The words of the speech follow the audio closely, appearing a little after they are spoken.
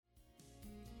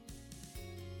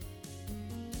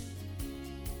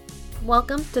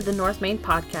Welcome to the North Main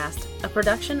Podcast, a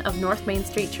production of North Main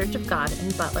Street Church of God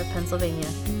in Butler, Pennsylvania.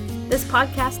 This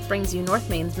podcast brings you North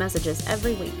Main's messages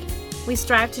every week. We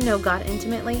strive to know God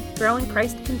intimately, grow in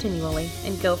Christ continually,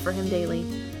 and go for Him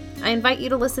daily. I invite you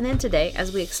to listen in today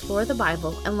as we explore the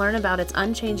Bible and learn about its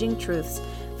unchanging truths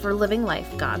for living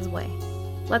life God's way.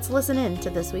 Let's listen in to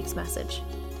this week's message.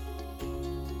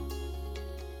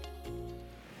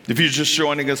 If you're just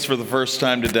joining us for the first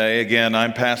time today, again,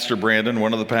 I'm Pastor Brandon,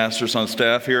 one of the pastors on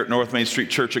staff here at North Main Street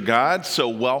Church of God. So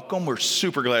welcome. We're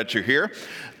super glad you're here.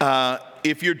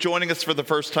 If you're joining us for the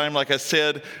first time, like I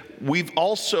said, we've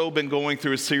also been going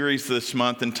through a series this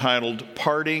month entitled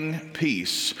Parting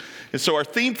Peace. And so our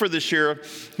theme for this year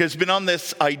has been on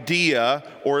this idea,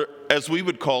 or as we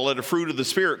would call it, a fruit of the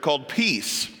Spirit called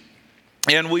peace.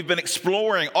 And we've been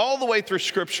exploring all the way through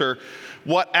Scripture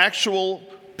what actual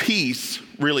peace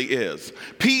really is.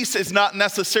 Peace is not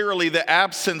necessarily the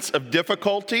absence of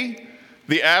difficulty,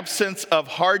 the absence of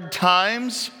hard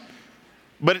times,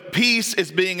 but peace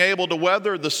is being able to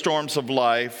weather the storms of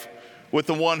life with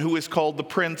the one who is called the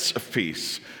Prince of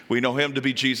Peace. We know him to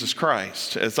be Jesus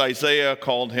Christ. As Isaiah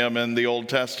called him in the Old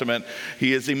Testament,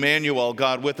 he is Emmanuel,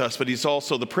 God with us, but he's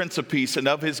also the Prince of Peace, and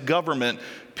of his government,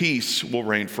 peace will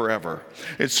reign forever.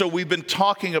 And so we've been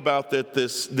talking about that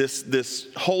this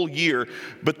whole year,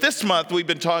 but this month we've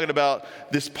been talking about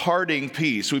this parting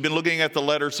peace. We've been looking at the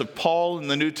letters of Paul in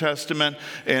the New Testament,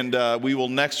 and we will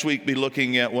next week be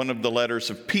looking at one of the letters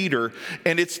of Peter,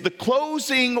 and it's the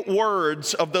closing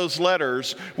words of those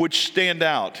letters which stand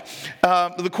out.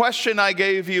 The question I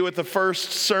gave you at the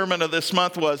first sermon of this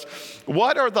month was,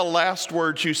 what are the last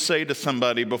words you say to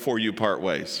somebody before you part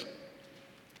ways?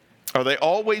 Are they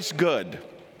always good?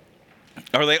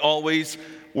 Are they always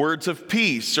words of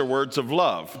peace or words of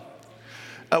love?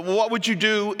 What would you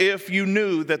do if you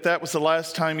knew that that was the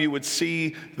last time you would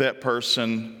see that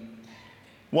person?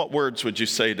 What words would you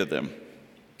say to them?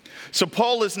 So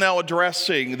Paul is now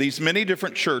addressing these many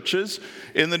different churches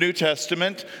in the New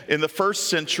Testament in the first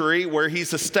century, where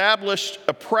he's established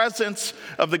a presence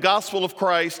of the gospel of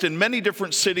Christ in many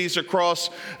different cities across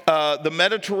the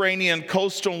Mediterranean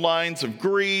coastal lines of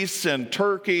Greece and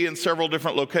Turkey and several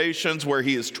different locations where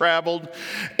he has traveled.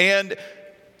 And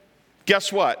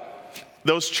guess what?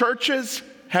 Those churches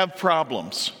have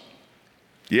problems.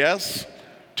 Yes,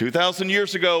 2,000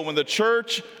 years ago, when the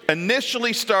church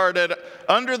initially started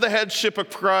under the headship of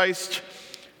Christ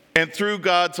and through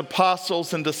God's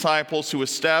apostles and disciples who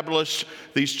established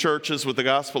these churches with the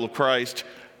gospel of Christ,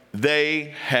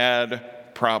 they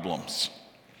had problems.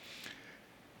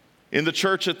 In the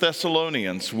church at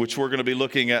Thessalonians, which we're going to be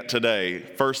looking at today,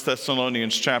 1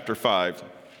 Thessalonians chapter 5,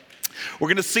 we're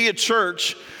going to see a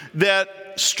church that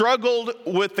struggled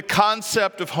with the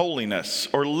concept of holiness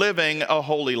or living a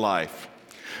holy life.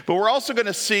 But we're also going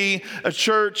to see a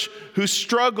church who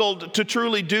struggled to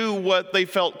truly do what they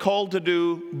felt called to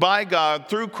do by God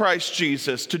through Christ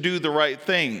Jesus, to do the right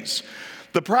things.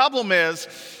 The problem is,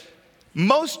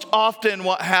 most often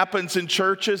what happens in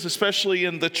churches, especially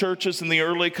in the churches in the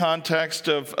early context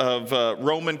of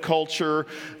Roman culture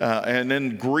and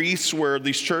in Greece where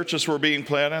these churches were being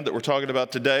planted that we're talking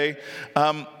about today,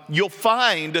 you'll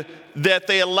find that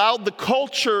they allowed the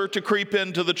culture to creep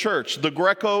into the church, the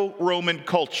Greco-Roman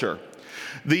culture.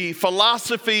 The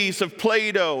philosophies of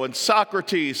Plato and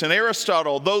Socrates and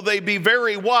Aristotle, though they be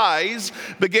very wise,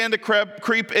 began to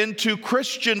creep into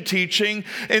Christian teaching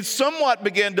and somewhat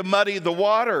began to muddy the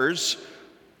waters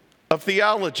of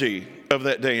theology of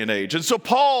that day and age. And so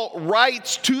Paul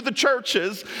writes to the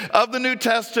churches of the New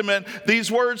Testament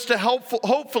these words to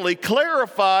hopefully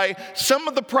clarify some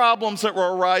of the problems that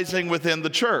were arising within the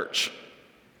church.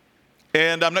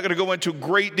 And I'm not going to go into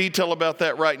great detail about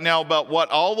that right now, about what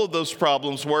all of those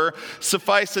problems were.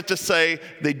 Suffice it to say,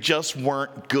 they just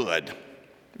weren't good.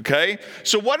 Okay?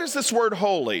 So what is this word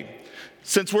holy?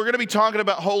 Since we're going to be talking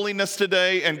about holiness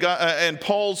today and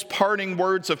Paul's parting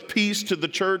words of peace to the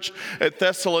church at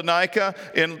Thessalonica,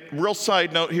 and real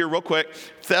side note here real quick,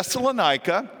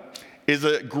 Thessalonica is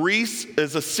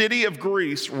a city of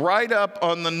Greece right up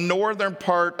on the northern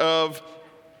part of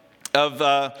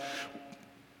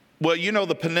well, you know,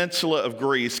 the peninsula of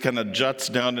Greece kind of juts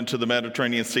down into the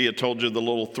Mediterranean Sea. I told you the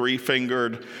little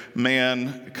three-fingered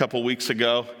man a couple weeks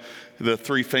ago, the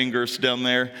three fingers down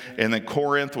there. And then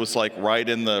Corinth was like right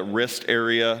in the wrist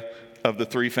area of the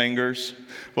three fingers.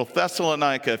 Well,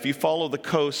 Thessalonica, if you follow the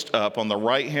coast up on the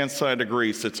right-hand side of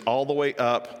Greece, it's all the way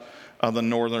up on the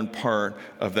northern part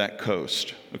of that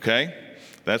coast, okay?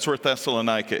 That's where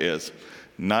Thessalonica is.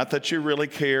 Not that you really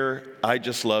care. I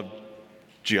just love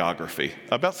geography.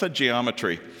 I about said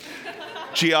geometry.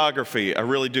 Geography. I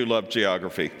really do love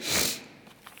geography.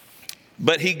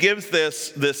 But he gives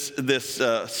this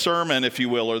sermon, if you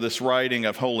will, or this writing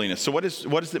of holiness. So what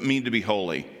does it mean to be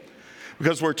holy?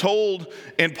 Because we're told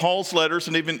in Paul's letters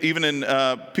and even in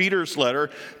Peter's letter,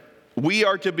 we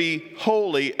are to be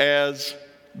holy as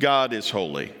God is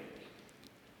holy.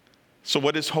 So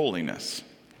what is holiness?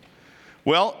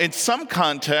 Well, in some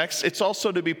contexts, it's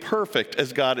also to be perfect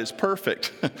as God is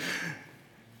perfect.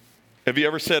 Have you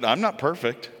ever said, I'm not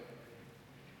perfect?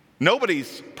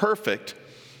 Nobody's perfect.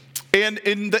 And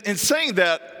in saying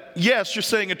that, yes, you're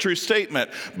saying a true statement.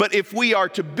 But if we are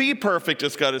to be perfect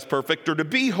as God is perfect, or to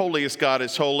be holy as God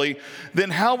is holy, then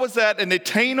how is that an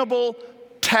attainable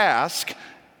task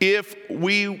if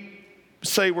we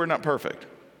say we're not perfect?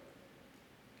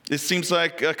 It seems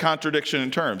like a contradiction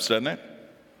in terms, doesn't it?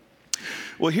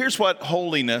 Well, here's what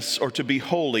holiness, or to be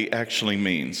holy, actually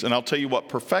means. And I'll tell you what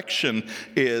perfection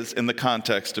is in the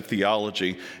context of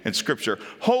theology and Scripture.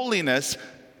 Holiness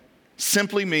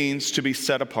simply means to be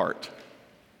set apart,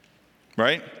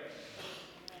 right?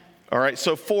 All right,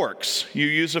 so forks. You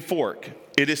use a fork.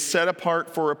 It is set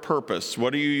apart for a purpose.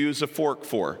 What do you use a fork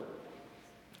for?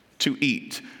 To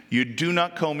eat. You do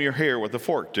not comb your hair with a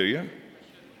fork, do you?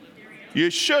 You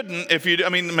shouldn't.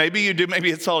 Maybe you do.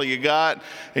 Maybe it's all you got,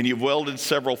 and you've welded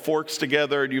several forks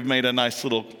together, and you've made a nice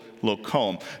little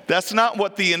comb. That's not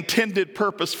what the intended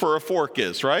purpose for a fork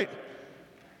is, right?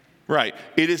 Right.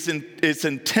 It's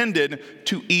intended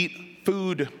to eat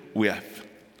food with.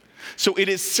 So it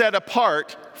is set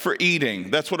apart for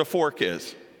eating. That's what a fork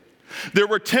is. There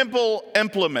were temple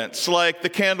implements like the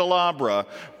candelabra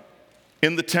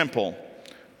in the temple.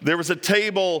 There was a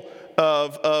table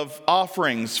of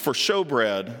offerings for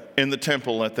showbread in the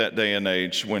temple at that day and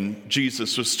age when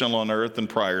Jesus was still on earth and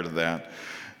prior to that.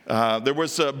 There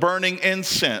was a burning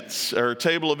incense, or a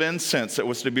table of incense that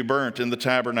was to be burnt in the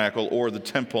tabernacle or the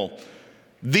temple.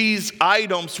 These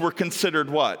items were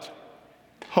considered what?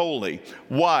 Holy.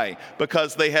 Why?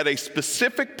 Because they had a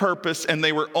specific purpose and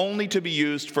they were only to be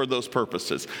used for those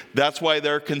purposes. That's why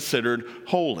they're considered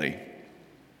holy.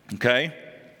 Okay?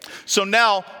 So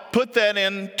now, put that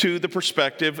into the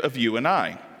perspective of you and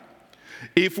I.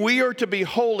 If we are to be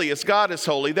holy as God is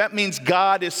holy, that means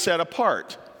God is set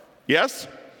apart. Yes?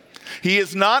 He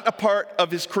is not a part of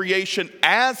his creation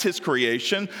as his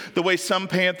creation, the way some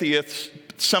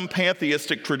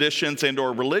pantheistic traditions and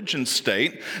or religions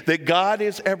state, that God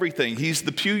is everything. He's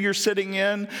the pew you're sitting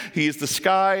in. He is the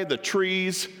sky, the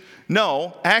trees.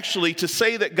 No, actually, to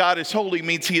say that God is holy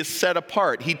means he is set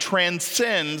apart. He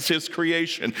transcends his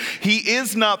creation. He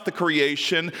is not the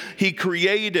creation. He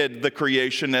created the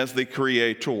creation as the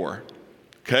creator.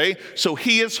 Okay, so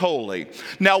he is holy.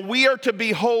 Now we are to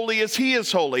be holy as he is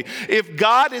holy. If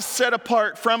God is set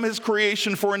apart from his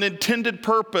creation for an intended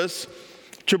purpose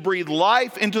to breathe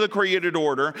life into the created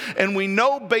order, and we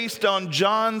know based on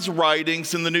John's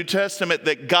writings in the New Testament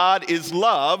that God is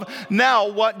love, now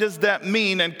what does that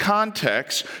mean in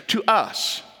context to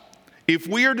us? If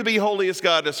we are to be holy as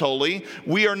God is holy,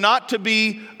 we are not to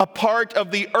be a part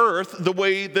of the earth the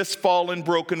way this fallen,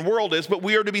 broken world is, but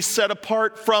we are to be set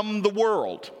apart from the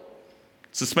world.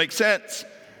 Does this make sense?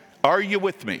 Are you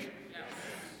with me? Yes.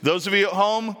 Those of you at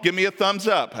home, give me a thumbs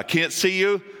up. I can't see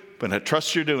you, but I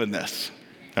trust you're doing this.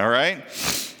 All right?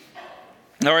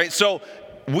 All right, so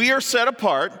we are set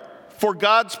apart for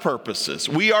God's purposes.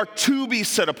 We are to be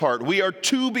set apart. We are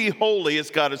to be holy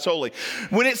as God is holy.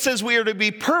 When it says we are to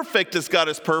be perfect as God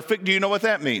is perfect, do you know what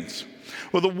that means?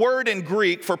 Well, the word in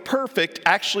Greek for perfect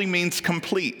actually means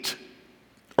complete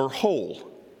or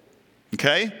whole.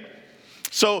 Okay?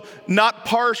 So not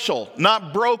partial,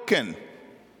 not broken.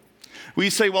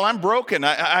 We say, well, I'm broken.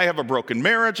 I have a broken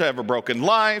marriage. I have a broken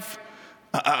life.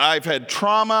 I've had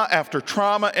trauma after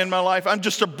trauma in my life. I'm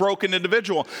just a broken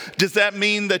individual. Does that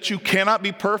mean that you cannot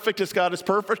be perfect as God is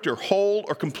perfect, or whole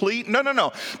or complete?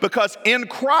 No. Because in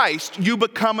Christ, you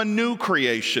become a new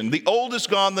creation. The old is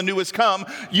gone, the new has come.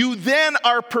 You then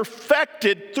are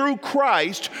perfected through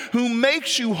Christ, who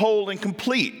makes you whole and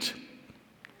complete.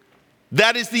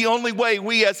 That is the only way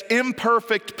we as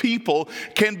imperfect people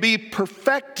can be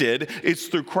perfected. It's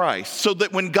through Christ. So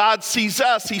that when God sees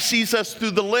us, he sees us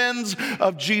through the lens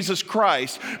of Jesus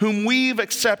Christ, whom we've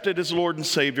accepted as Lord and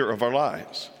Savior of our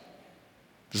lives.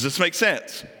 Does this make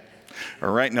sense?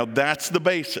 All right, now that's the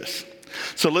basis.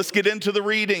 So let's get into the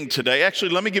reading today.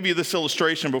 Actually, let me give you this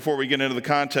illustration before we get into the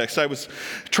context. I was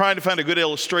trying to find a good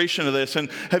illustration of this.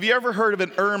 And have you ever heard of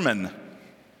an ermine?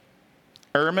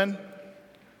 Ermine?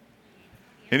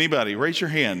 Anybody? Raise your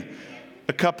hand.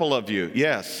 A couple of you.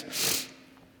 Yes.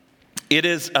 It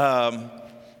is, let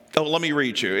me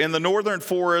read you. In the northern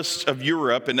forests of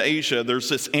Europe and Asia, there's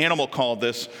this animal called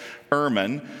this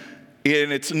ermine.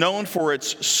 and it's known for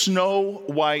its snow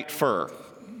white fur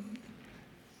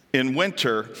in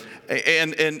winter,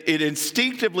 and it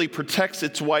instinctively protects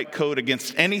its white coat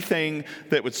against anything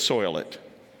that would soil it.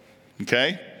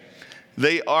 Okay?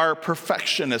 They are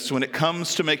perfectionists when it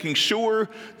comes to making sure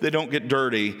they don't get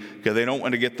dirty because they don't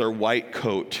want to get their white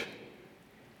coat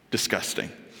disgusting.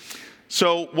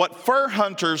 So what fur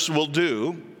hunters will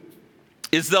do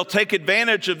is they'll take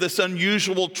advantage of this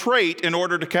unusual trait in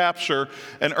order to capture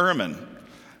an ermine.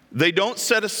 They don't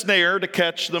set a snare to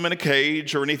catch them in a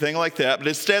cage or anything like that, but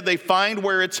instead they find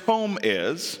where its home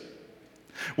is,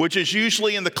 which is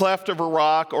usually in the cleft of a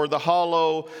rock or the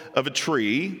hollow of a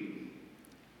tree.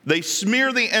 They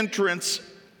smear the entrance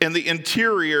and the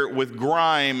interior with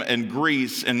grime and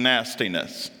grease and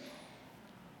nastiness.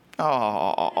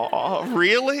 Oh,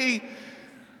 really?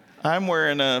 I'm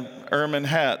wearing an ermine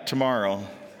hat tomorrow.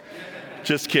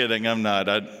 Just kidding, I'm not.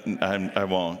 I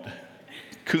won't.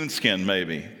 Coonskin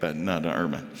maybe, but not an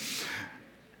ermine.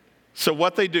 So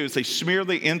what they do is they smear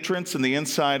the entrance and the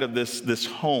inside of this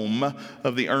home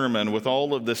of the ermine with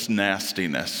all of this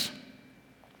nastiness.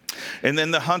 And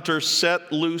then the hunters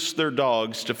set loose their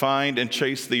dogs to find and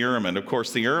chase the ermine. Of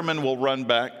course, the ermine will run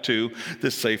back to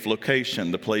the safe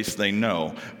location, the place they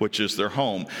know, which is their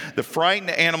home. The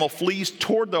frightened animal flees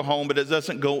toward the home, but it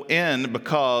doesn't go in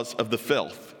because of the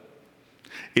filth.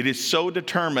 It is so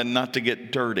determined not to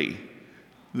get dirty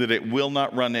that it will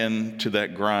not run into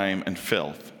that grime and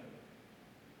filth.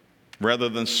 Rather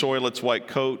than soil its white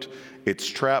coat, it's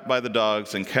trapped by the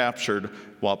dogs and captured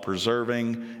while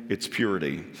preserving its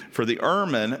purity. For the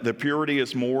ermine, the purity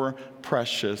is more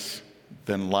precious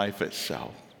than life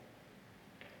itself.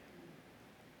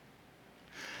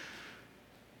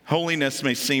 Holiness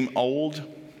may seem old,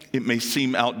 it may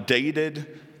seem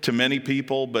outdated to many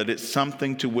people, but it's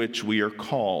something to which we are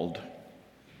called,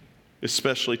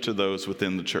 especially to those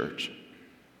within the church.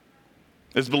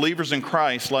 As believers in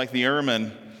Christ, like the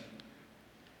ermine,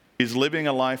 is living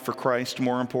a life for Christ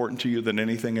more important to you than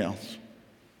anything else?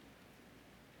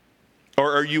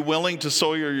 Or are you willing to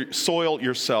soil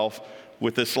yourself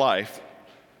with this life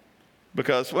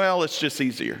because, well, it's just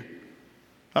easier?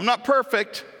 I'm not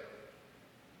perfect.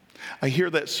 I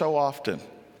hear that so often.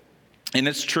 And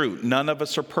it's true, none of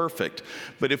us are perfect.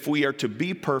 But if we are to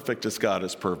be perfect as God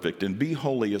is perfect and be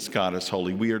holy as God is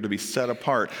holy, we are to be set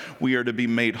apart. We are to be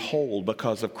made whole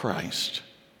because of Christ.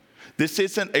 This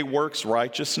isn't a works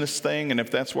righteousness thing, and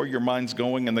if that's where your mind's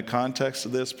going in the context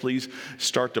of this, please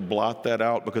start to blot that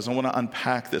out because I want to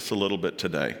unpack this a little bit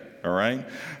today, all right?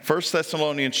 1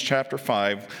 Thessalonians chapter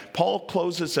 5, Paul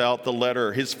closes out the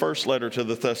letter, his first letter to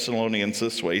the Thessalonians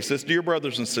this way. He says, "Dear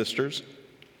brothers and sisters,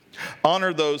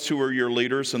 honor those who are your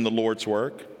leaders in the Lord's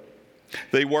work.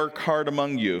 They work hard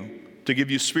among you to give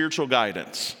you spiritual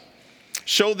guidance.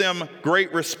 Show them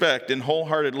great respect and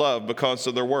wholehearted love because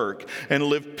of their work, and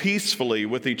live peacefully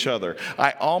with each other."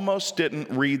 I almost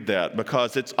didn't read that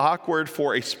because it's awkward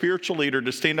for a spiritual leader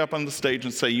to stand up on the stage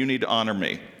and say, "You need to honor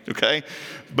me," okay?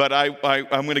 But I'm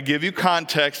going to give you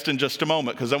context in just a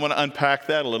moment because I want to unpack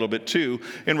that a little bit too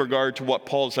in regard to what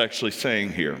Paul's actually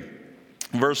saying here.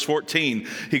 Verse 14,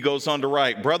 he goes on to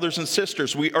write, "Brothers and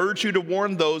sisters, we urge you to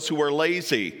warn those who are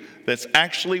lazy." That's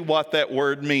actually what that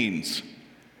word means.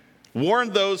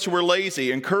 Warn those who are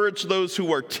lazy, encourage those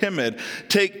who are timid,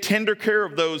 take tender care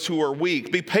of those who are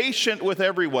weak, be patient with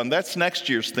everyone. That's next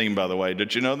year's theme, by the way.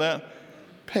 Did you know that?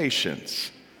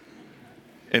 Patience.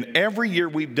 And every year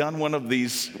we've done one of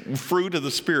these fruit of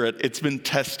the Spirit, it's been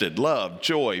tested. Love,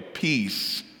 joy,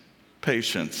 peace,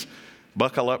 patience.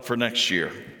 Buckle up for next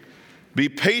year. Be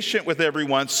patient with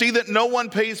everyone. See that no one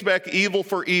pays back evil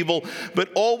for evil, but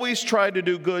always try to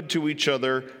do good to each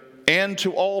other and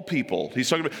to all people. He's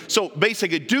talking about, so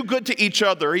basically, do good to each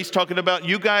other. He's talking about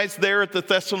you guys there at the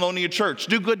Thessalonian church.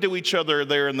 Do good to each other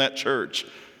there in that church,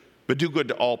 but do good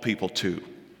to all people too.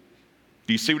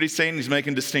 Do you see what he's saying? He's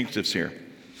making distinctives here.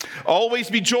 Always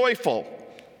be joyful.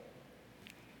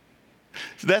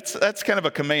 That's kind of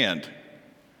a command.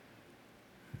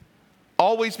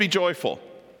 Always be joyful.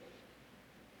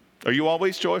 Are you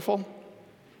always joyful?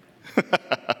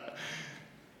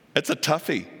 That's a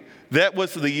toughie. That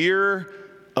was the year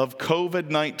of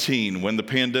COVID-19 when the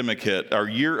pandemic hit, our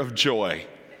year of joy.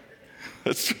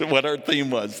 That's what our theme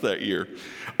was that year.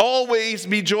 Always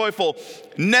be joyful.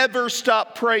 Never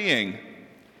stop praying.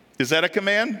 Is that a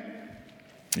command?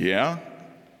 Yeah.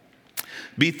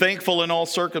 Be thankful in all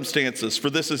circumstances, for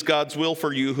this is God's will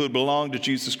for you who belong to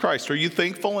Jesus Christ. Are you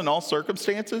thankful in all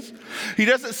circumstances? He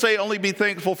doesn't say only be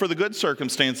thankful for the good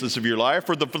circumstances of your life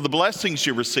or for the blessings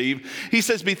you receive. He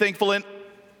says be thankful in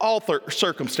all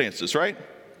circumstances, right?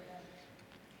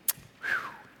 Whew.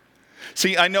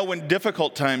 See, I know when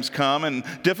difficult times come and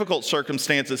difficult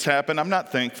circumstances happen, I'm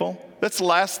not thankful. That's the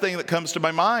last thing that comes to my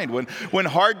mind. When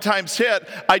hard times hit,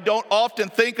 I don't often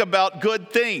think about good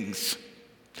things.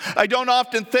 I don't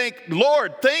often think,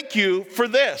 Lord, thank you for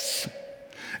this.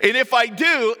 And if I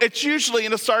do, it's usually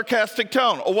in a sarcastic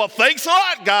tone. Oh, well, thanks a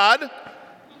lot, God.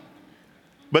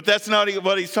 But that's not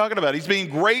what he's talking about. He's being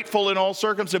grateful in all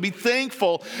circumstances. Be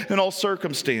thankful in all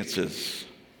circumstances.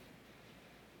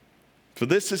 For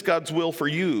this is God's will for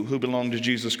you who belong to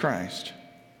Jesus Christ.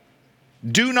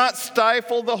 Do not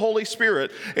stifle the Holy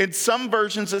Spirit. In some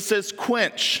versions it says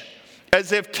quench,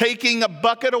 as if taking a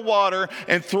bucket of water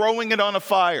and throwing it on a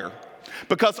fire.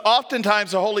 Because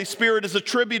oftentimes the Holy Spirit is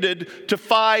attributed to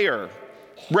fire,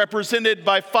 represented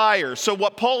by fire. So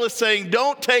what Paul is saying,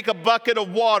 don't take a bucket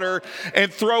of water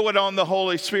and throw it on the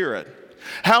Holy Spirit.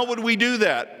 How would we do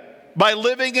that? By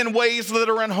living in ways that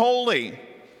are unholy.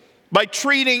 By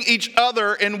treating each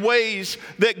other in ways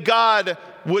that God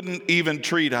wouldn't even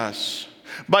treat us.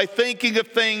 By thinking of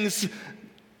things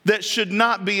that should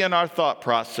not be in our thought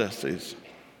processes.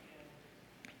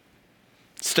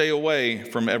 Stay away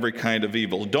from every kind of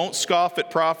evil. Don't scoff at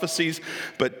prophecies,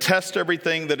 but test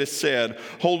everything that is said.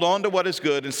 Hold on to what is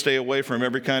good and stay away from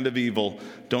every kind of evil.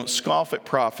 Don't scoff at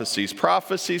prophecies.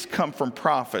 Prophecies come from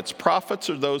prophets. Prophets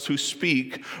are those who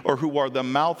speak or who are the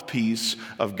mouthpiece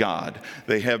of God.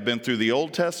 They have been through the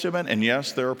Old Testament, and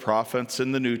yes, there are prophets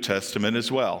in the New Testament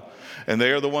as well. And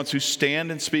they are the ones who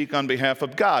stand and speak on behalf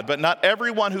of God. But not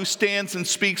everyone who stands and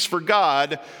speaks for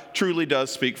God truly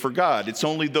does speak for God. It's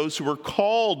only those who are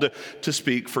called to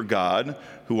speak for God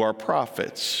who are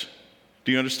prophets.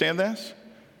 Do you understand this?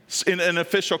 In an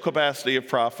official capacity of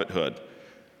prophethood.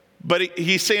 But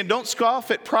he's saying don't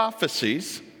scoff at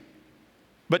prophecies,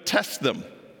 but test them.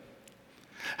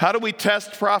 How do we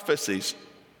test prophecies?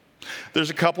 There's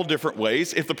a couple different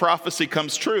ways. If the prophecy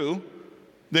comes true,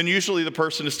 then usually the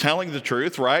person is telling the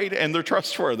truth, right? And they're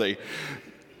trustworthy.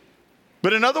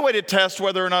 But another way to test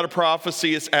whether or not a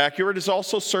prophecy is accurate is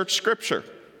also search Scripture.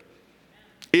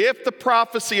 If the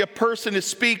prophecy a person is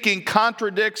speaking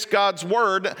contradicts God's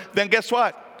word, then guess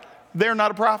what? They're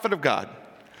not a prophet of God.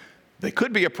 They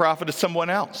could be a prophet of someone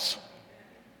else.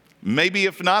 Maybe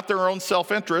if not their own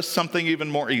self-interest, something even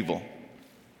more evil.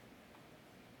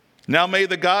 Now may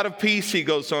the God of peace, he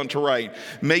goes on to write,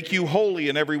 make you holy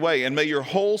in every way, and may your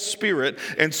whole spirit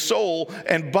and soul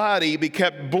and body be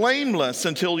kept blameless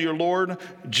until your Lord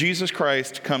Jesus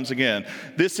Christ comes again.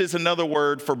 This is another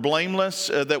word for blameless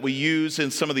that we use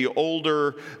in some of the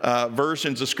older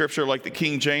versions of Scripture, like the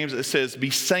King James. It says, be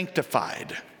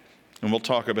sanctified. And we'll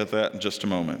talk about that in just a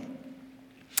moment.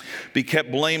 Be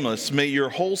kept blameless. May your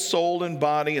whole soul and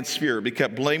body and spirit be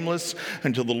kept blameless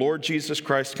until the Lord Jesus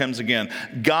Christ comes again.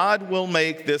 God will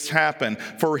make this happen,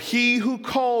 for he who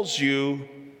calls you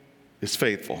is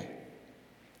faithful.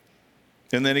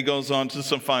 And then he goes on to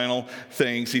some final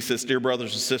things. He says, dear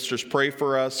brothers and sisters, pray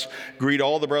for us. Greet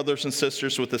all the brothers and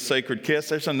sisters with a sacred kiss.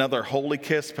 There's another holy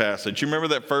kiss passage. You remember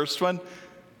that first one?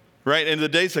 Right? In the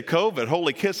days of COVID,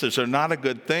 holy kisses are not a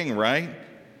good thing, right?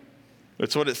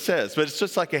 That's what it says. But it's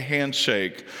just like a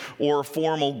handshake or a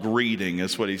formal greeting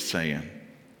is what he's saying.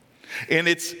 And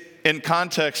it's in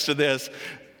context to this,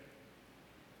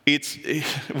 it's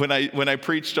when I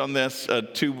preached on this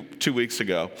two weeks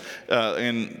ago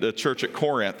in the church at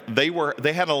Corinth,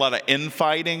 they had a lot of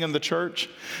infighting in the church.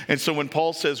 And so when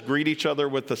Paul says greet each other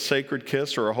with a sacred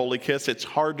kiss or a holy kiss, it's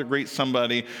hard to greet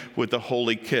somebody with a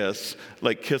holy kiss,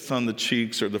 like kiss on the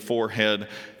cheeks or the forehead,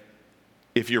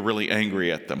 if you're really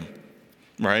angry at them.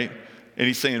 Right? And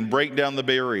he's saying, break down the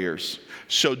barriers.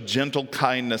 Show gentle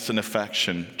kindness and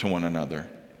affection to one another.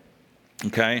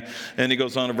 Okay? And he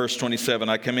goes on to verse 27.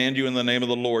 I command you in the name of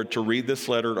the Lord to read this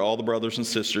letter to all the brothers and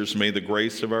sisters. May the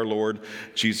grace of our Lord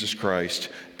Jesus Christ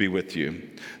be with you.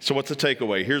 So what's the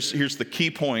takeaway? Here's the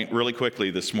key point really quickly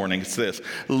this morning. It's this.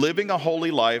 Living a holy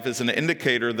life is an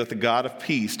indicator that the God of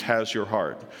peace has your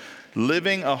heart.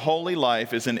 Living a holy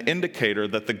life is an indicator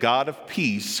that the God of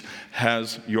peace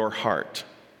has your heart.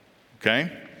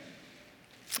 Okay?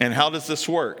 And how does this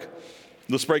work?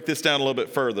 Let's break this down a little bit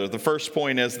further. The first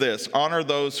point is this: honor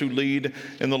those who lead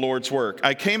in the Lord's work.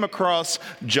 I came across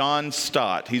John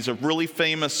Stott. He's a really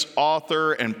famous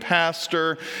author and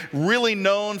pastor, really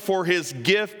known for his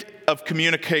gift of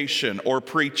communication or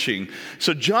preaching.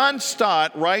 So John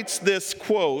Stott writes this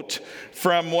quote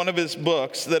from one of his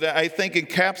books that I think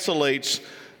encapsulates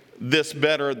this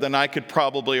better than I could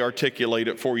probably articulate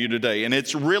it for you today. And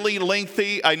it's really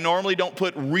lengthy. I normally don't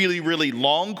put really, really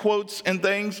long quotes and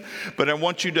things, but I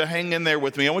want you to hang in there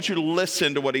with me. I want you to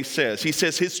listen to what he says. He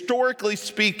says, historically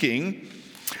speaking,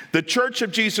 the Church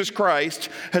of Jesus Christ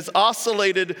has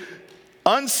oscillated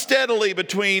unsteadily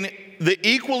between the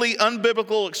equally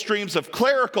unbiblical extremes of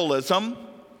clericalism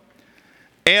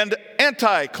and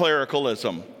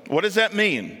anti-clericalism. What does that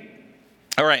mean?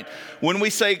 All right, when we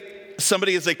say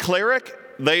somebody is a cleric,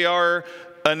 they are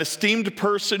an esteemed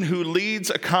person who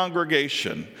leads a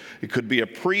congregation. It could be a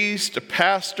priest, a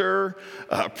pastor,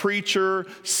 a preacher,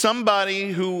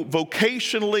 somebody who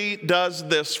vocationally does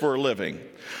this for a living.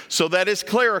 So that is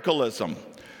clericalism.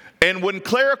 And when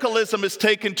clericalism is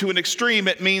taken to an extreme,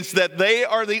 it means that they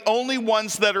are the only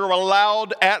ones that are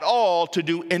allowed at all to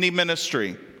do any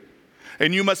ministry.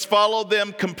 And you must follow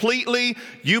them completely.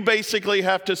 You basically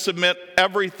have to submit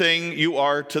everything you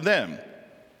are to them.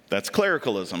 That's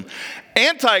clericalism.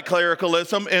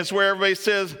 Anti-clericalism is where everybody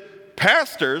says,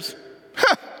 pastors,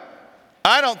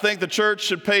 I don't think the church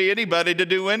should pay anybody to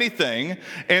do anything.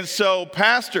 And so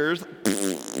pastors,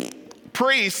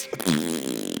 priests,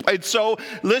 and so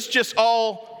let's just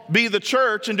all be the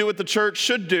church and do what the church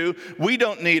should do. We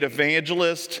don't need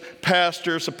evangelists,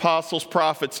 pastors, apostles,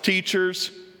 prophets,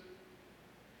 teachers.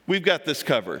 We've got this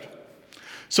covered.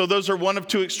 So those are one of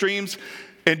two extremes.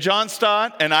 And John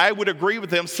Stott, and I would agree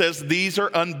with him, says these are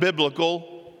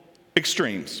unbiblical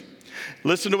extremes.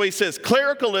 Listen to what he says.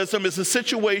 Clericalism is a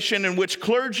situation in which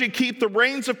clergy keep the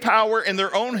reins of power in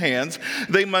their own hands.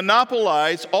 They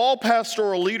monopolize all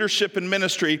pastoral leadership and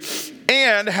ministry,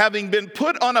 and having been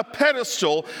put on a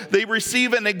pedestal, they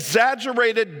receive an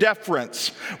exaggerated deference,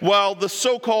 while the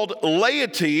so-called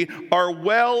laity are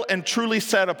well and truly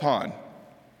set upon.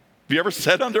 Have you ever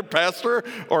sat under a pastor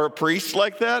or a priest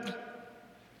like that?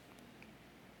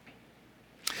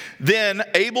 Then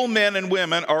able men and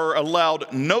women are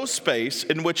allowed no space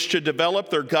in which to develop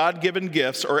their God-given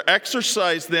gifts or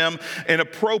exercise them in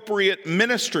appropriate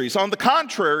ministries. On the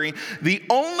contrary, the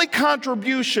only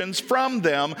contributions from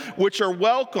them which are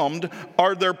welcomed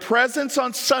are their presence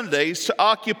on Sundays to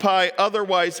occupy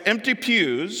otherwise empty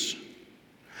pews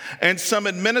and some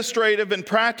administrative and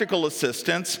practical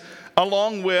assistance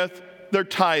along with their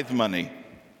tithe money.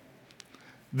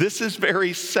 This is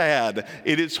very sad.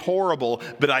 It is horrible,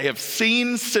 but I have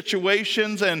seen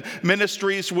situations and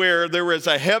ministries where there is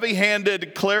a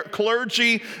heavy-handed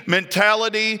clergy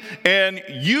mentality, and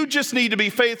you just need to be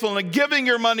faithful in giving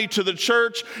your money to the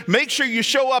church. Make sure you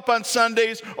show up on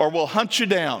Sundays or we'll hunt you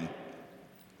down,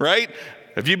 right?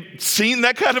 Have you seen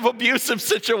that kind of abusive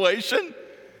situation?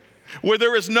 Where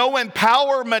there is no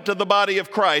empowerment of the body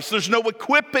of Christ. There's no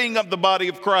equipping of the body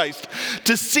of Christ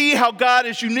to see how God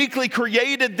has uniquely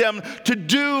created them to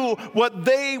do what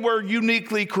they were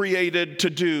uniquely created to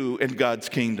do in God's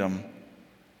kingdom.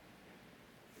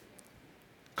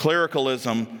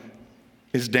 Clericalism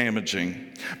is damaging.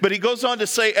 But he goes on to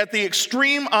say at the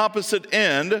extreme opposite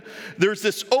end, there's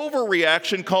this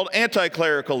overreaction called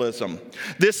anti-clericalism.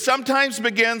 This sometimes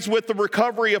begins with the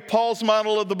recovery of Paul's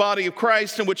model of the body of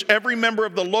Christ, in which every member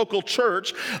of the local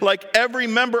church, like every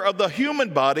member of the human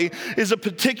body, is a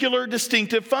particular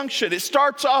distinctive function. It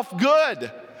starts off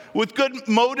good, with good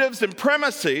motives and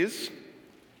premises.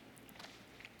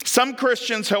 Some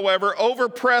Christians, however,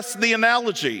 overpress the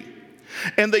analogy,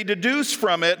 and they deduce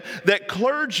from it that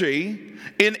clergy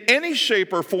in any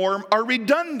shape or form are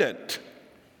redundant.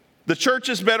 The church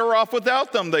is better off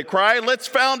without them, they cry. Let's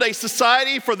found a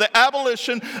society for the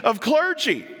abolition of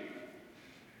clergy.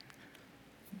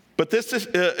 But this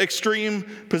extreme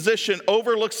position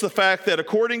overlooks the fact that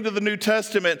according to the New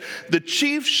Testament, the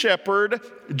chief shepherd,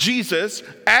 Jesus,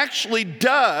 actually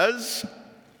does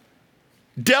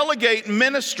delegate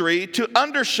ministry to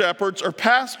under-shepherds or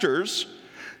pastors,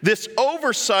 this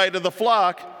oversight of the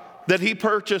flock that he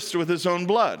purchased with his own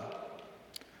blood.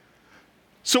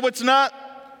 So it's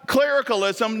not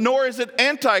clericalism, nor is it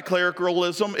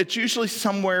anti-clericalism. It's usually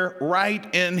somewhere right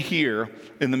in here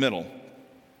in the middle,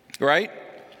 right?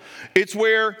 It's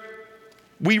where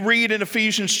we read in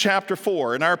Ephesians chapter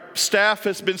 4, and our staff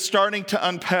has been starting to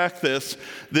unpack this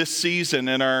season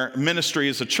in our ministry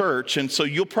as a church, and so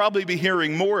you'll probably be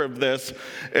hearing more of this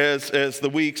as the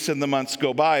weeks and the months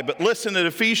go by. But listen, at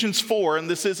Ephesians 4, and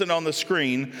this isn't on the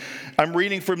screen, I'm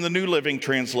reading from the New Living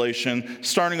Translation,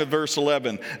 starting at verse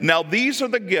 11. Now these are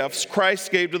the gifts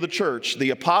Christ gave to the church: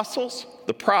 the apostles,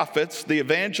 the prophets, the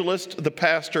evangelists, the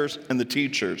pastors, and the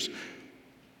teachers.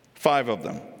 5 of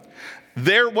them.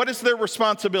 What is their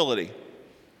responsibility?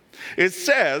 It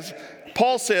says,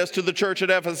 Paul says to the church at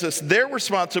Ephesus, their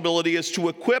responsibility is to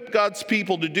equip God's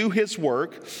people to do his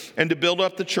work and to build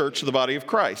up the church, the body of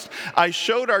Christ. I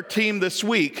showed our team this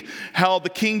week how the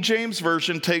King James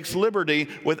Version takes liberty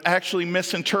with actually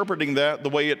misinterpreting that the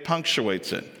way it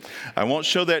punctuates it. I won't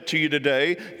show that to you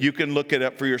today. You can look it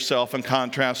up for yourself and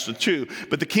contrast the two.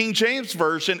 But the King James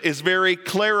Version is very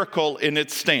clerical in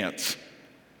its stance.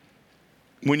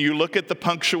 When you look at the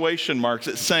punctuation marks,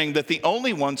 it's saying that the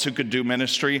only ones who could do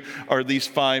ministry are these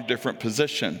 5 different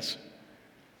positions.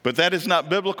 But that is not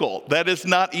biblical. That is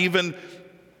not even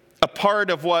a part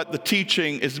of what the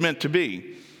teaching is meant to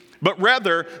be. But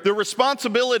rather, the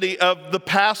responsibility of the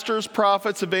pastors,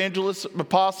 prophets, evangelists,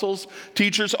 apostles,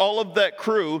 teachers, all of that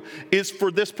crew is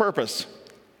for this purpose,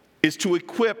 is to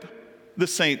equip the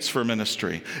saints for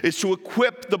ministry, is to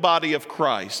equip the body of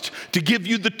Christ, to give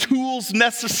you the tools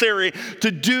necessary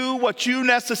to do what you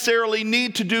necessarily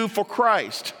need to do for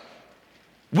Christ.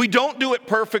 We don't do it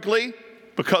perfectly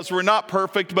because we're not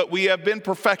perfect, but we have been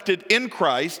perfected in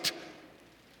Christ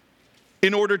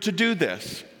in order to do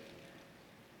this.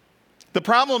 The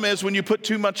problem is when you put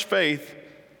too much faith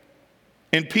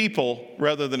in people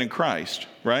rather than in Christ,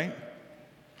 right?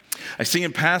 I see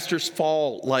pastors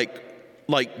fall like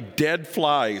dead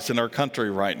flies in our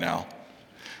country right now.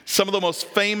 Some of the most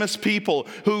famous people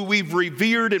who we've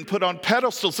revered and put on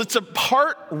pedestals. It's a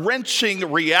heart-wrenching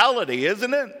reality,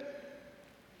 isn't it?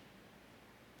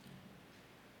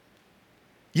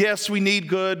 Yes, we need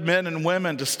good men and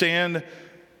women to stand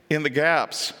in the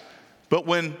gaps. But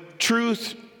when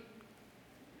truth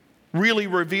really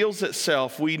reveals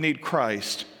itself, we need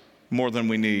Christ more than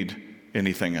we need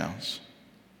anything else.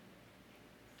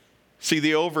 See,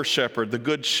 the over-shepherd, the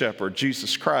good shepherd,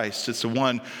 Jesus Christ, is the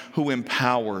one who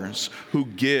empowers, who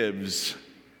gives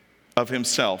of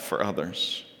himself for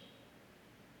others.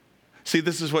 See,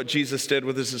 this is what Jesus did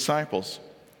with his disciples.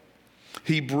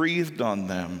 He breathed on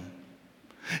them.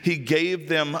 He gave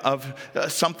them of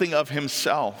something of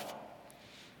himself.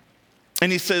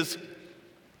 And he says,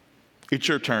 it's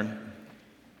your turn.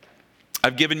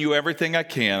 I've given you everything I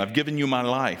can. I've given you my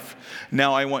life.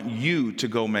 Now I want you to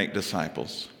go make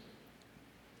disciples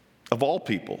of all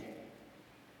people,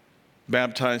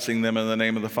 baptizing them in the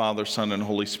name of the Father, Son, and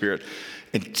Holy Spirit,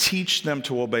 and teach them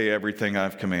to obey everything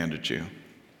I've commanded you.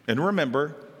 And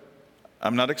remember,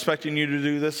 I'm not expecting you to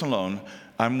do this alone.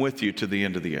 I'm with you to the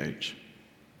end of the age.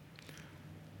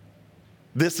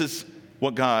 This is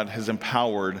what God has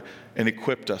empowered and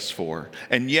equipped us for.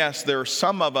 And yes, there are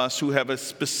some of us who have a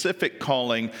specific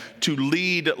calling to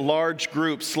lead large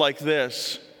groups like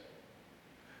this.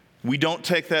 We don't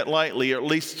take that lightly, or at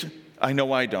least I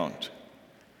know I don't.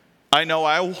 I know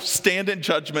I will stand in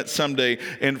judgment someday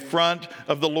in front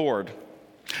of the Lord.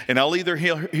 And I'll either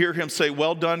hear him say,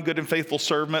 well done, good and faithful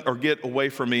servant, or get away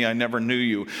from me, I never knew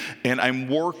you. And I'm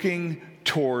working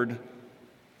toward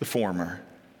the former.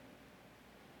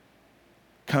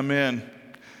 Come in,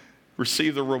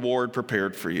 receive the reward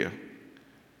prepared for you.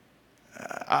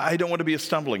 I don't want to be a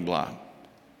stumbling block.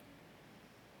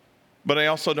 But I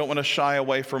also don't want to shy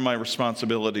away from my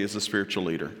responsibility as a spiritual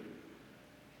leader.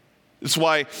 It's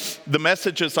why the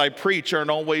messages I preach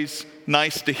aren't always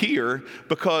nice to hear,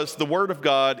 because the Word of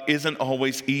God isn't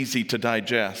always easy to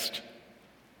digest.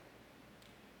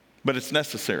 But it's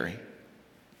necessary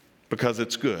because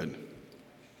it's good.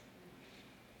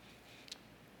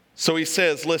 So he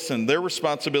says, listen, their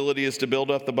responsibility is to build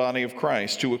up the body of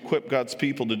Christ, to equip God's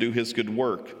people to do his good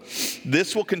work.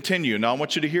 This will continue. Now I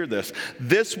want you to hear this.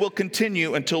 This will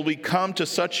continue until we come to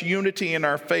such unity in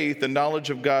our faith and knowledge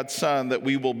of God's Son that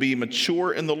we will be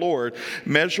mature in the Lord,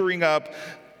 measuring up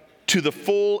to the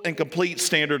full and complete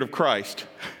standard of Christ.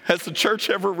 Has the church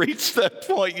ever reached that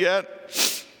point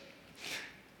yet?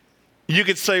 You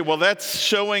could say, well, that's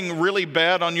showing really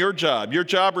bad on your job. Your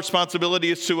job responsibility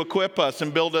is to equip us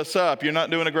and build us up. You're not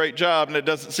doing a great job, and it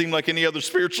doesn't seem like any other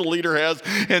spiritual leader has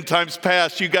in times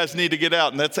past. You guys need to get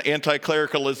out, and that's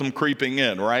anti-clericalism creeping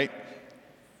in, right?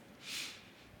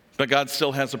 But God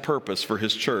still has a purpose for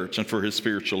his church and for his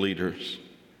spiritual leaders.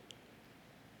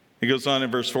 He goes on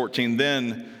in verse 14,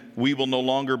 then we will no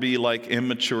longer be like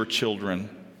immature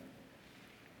children.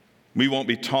 We won't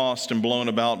be tossed and blown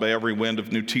about by every wind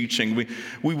of new teaching.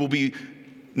 We will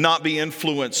not be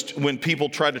influenced when people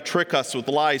try to trick us with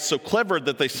lies so clever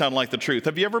that they sound like the truth.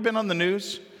 Have you ever been on the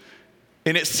news?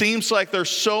 And it seems like there's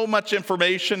so much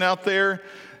information out there,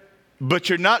 but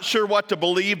you're not sure what to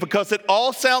believe because it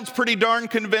all sounds pretty darn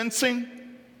convincing.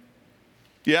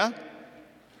 Yeah?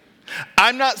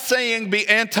 I'm not saying be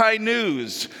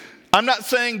anti-news. I'm not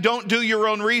saying don't do your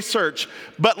own research,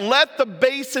 but let the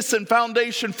basis and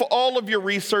foundation for all of your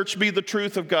research be the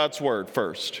truth of God's word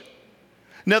first.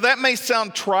 Now that may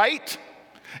sound trite,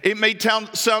 it may sound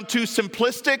too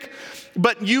simplistic,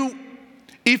 but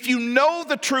if you know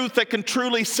the truth that can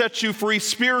truly set you free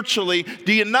spiritually,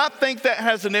 do you not think that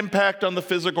has an impact on the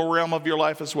physical realm of your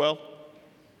life as well?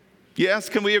 Yes,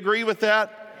 can we agree with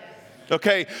that?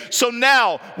 Okay, so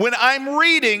now when I'm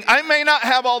reading, I may not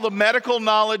have all the medical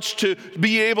knowledge to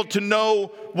be able to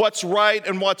know what's right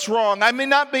and what's wrong. I may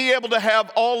not be able to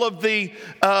have all of the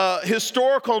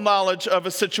historical knowledge of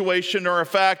a situation or a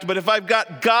fact, but if I've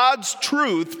got God's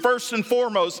truth first and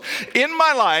foremost in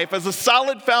my life as a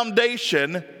solid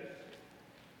foundation,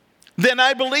 then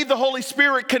I believe the Holy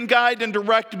Spirit can guide and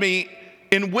direct me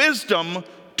in wisdom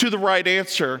to the right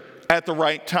answer at the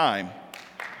right time.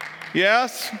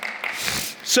 Yes?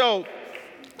 So,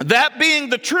 that being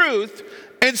the truth,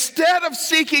 instead of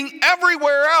seeking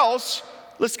everywhere else,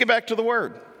 let's get back to the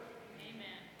Word. Amen.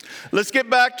 Let's get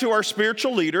back to our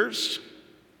spiritual leaders.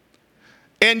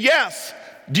 And yes,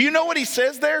 do you know what he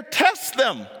says there? Test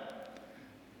them.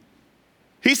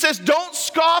 He says, don't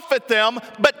scoff at them,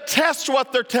 but test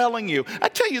what they're telling you. I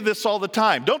tell you this all the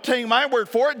time. Don't take my word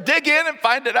for it. Dig in and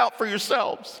find it out for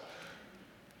yourselves.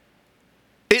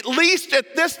 At least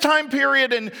at this time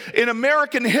period in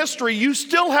American history, you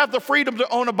still have the freedom to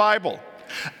own a Bible.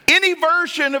 Any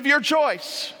version of your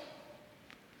choice.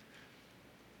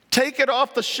 Take it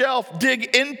off the shelf,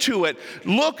 dig into it.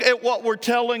 Look at what we're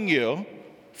telling you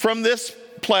from this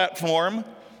platform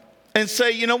and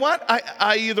say, you know what?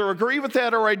 I either agree with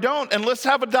that or I don't, and let's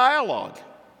have a dialogue.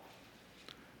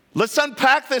 Let's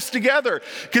unpack this together.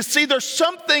 Because see, there's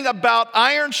something about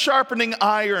iron sharpening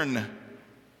iron.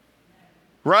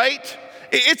 Right?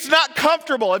 It's not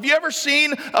comfortable. Have you ever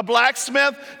seen a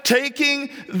blacksmith taking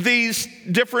these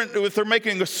different, if they're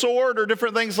making a sword or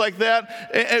different things like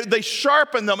that, they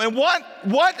sharpen them. And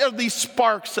what are these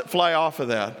sparks that fly off of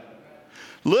that?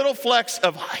 Little flecks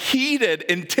of heated,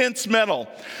 intense metal.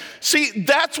 See,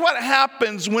 that's what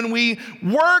happens when we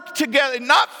work together,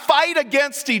 not fight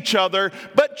against each other,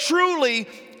 but truly,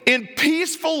 in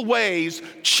peaceful ways,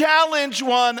 challenge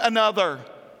one another.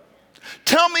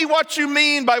 Tell me what you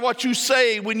mean by what you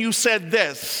say when you said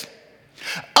this.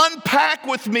 Unpack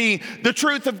with me the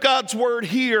truth of God's word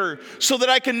here so that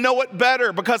I can know it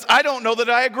better, because I don't know that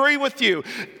I agree with you.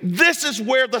 This is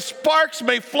where the sparks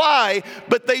may fly,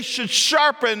 but they should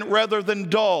sharpen rather than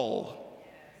dull.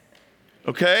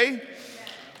 Okay?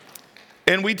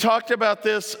 And we talked about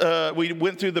this, we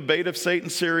went through the Bait of Satan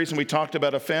series and we talked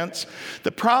about offense.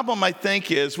 The problem, I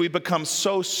think, is we become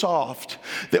so soft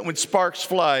that when sparks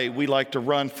fly, we like to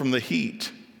run from the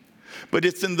heat. But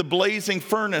it's in the blazing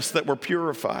furnace that we're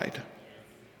purified.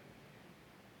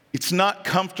 It's not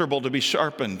comfortable to be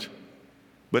sharpened,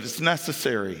 but it's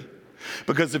necessary.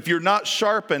 Because if you're not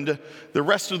sharpened, the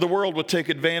rest of the world will take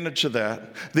advantage of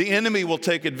that. The enemy will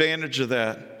take advantage of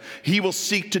that. He will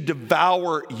seek to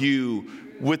devour you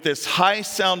with this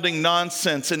high-sounding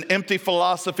nonsense and empty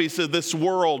philosophies of this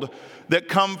world that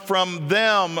come from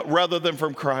them rather than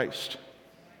from Christ.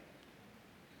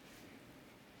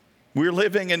 We're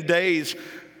living in days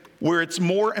where it's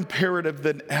more imperative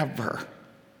than ever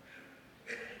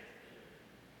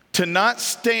to not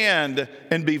stand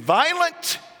and be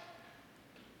violent,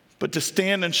 but to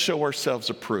stand and show ourselves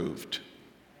approved.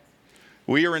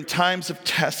 We are in times of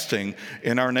testing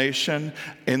in our nation,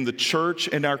 in the church,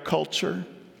 in our culture.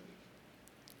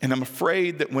 And I'm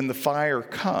afraid that when the fire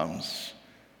comes,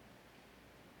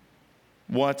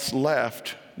 what's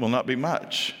left will not be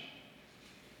much.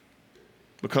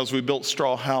 Because we built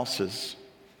straw houses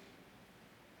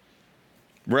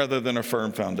rather than a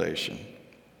firm foundation.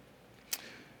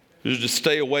 Just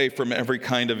stay away from every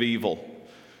kind of evil.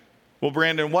 Well,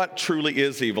 Brandon, what truly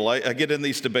is evil? I get in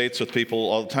these debates with people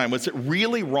all the time. Was it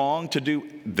really wrong to do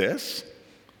this?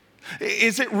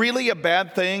 Is it really a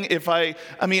bad thing if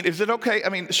is it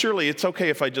okay? Surely it's okay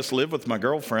if I just live with my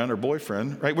girlfriend or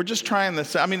boyfriend, right? We're just trying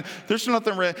this. There's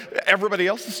nothing, everybody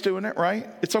else is doing it, right?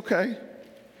 It's okay.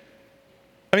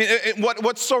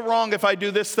 What's so wrong if I do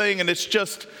this thing and it's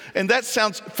just, and that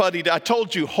sounds funny. I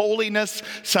told you, holiness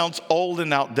sounds old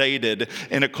and outdated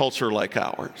in a culture like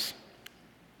ours.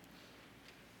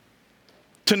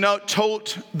 To not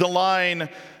tote the line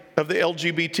of the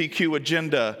LGBTQ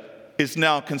agenda is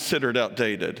now considered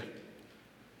outdated.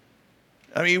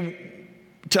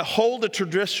 To hold a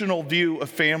traditional view of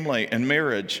family and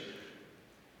marriage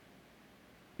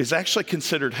is actually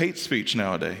considered hate speech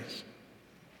nowadays.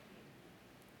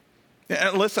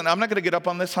 And listen, I'm not going to get up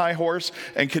on this high horse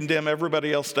and condemn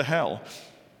everybody else to hell.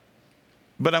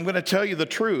 But I'm going to tell you the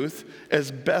truth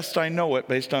as best I know it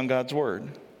based on God's word.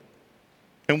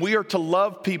 And we are to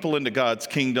love people into God's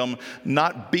kingdom,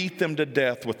 not beat them to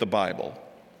death with the Bible.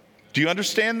 Do you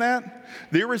understand that?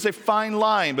 There is a fine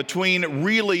line between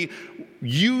really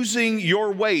using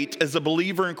your weight as a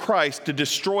believer in Christ to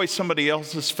destroy somebody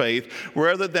else's faith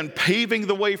rather than paving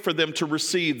the way for them to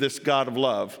receive this God of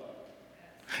love.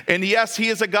 And yes, he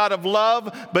is a God of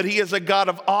love, but he is a God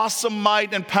of awesome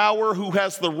might and power who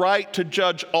has the right to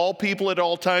judge all people at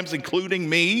all times, including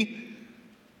me.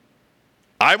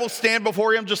 I will stand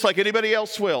before him just like anybody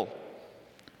else will.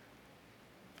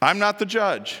 I'm not the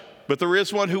judge, but there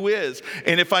is one who is.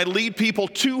 And if I lead people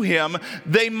to him,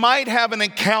 they might have an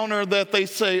encounter that they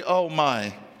say, oh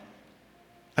my,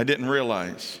 I didn't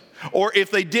realize. Or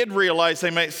if they did realize, they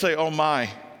might say, oh my,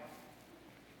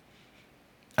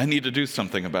 I need to do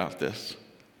something about this.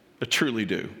 I truly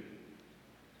do.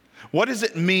 What does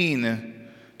it mean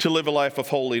to live a life of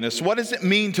holiness? What does it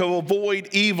mean to avoid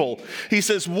evil? He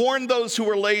says, warn those who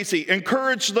are lazy,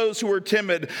 encourage those who are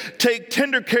timid, take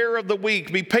tender care of the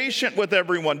weak, be patient with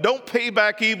everyone, don't pay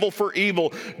back evil for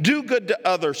evil, do good to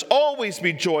others, always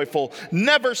be joyful,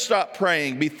 never stop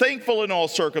praying, be thankful in all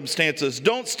circumstances,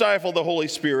 don't stifle the Holy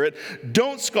Spirit,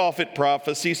 don't scoff at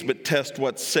prophecies, but test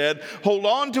what's said, hold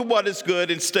on to what is good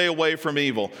and stay away from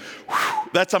evil. Whew,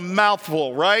 that's a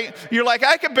mouthful, right? You're like,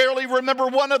 I can barely remember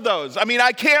one of those. I mean,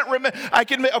 I can't remember.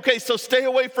 Okay, so stay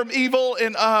away from evil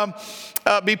and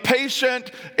be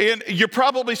patient, and you're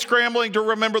probably scrambling to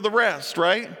remember the rest,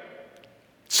 right?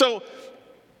 So,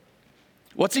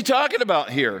 what's he talking about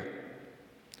here?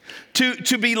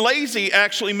 To be lazy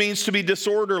actually means to be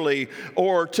disorderly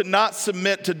or to not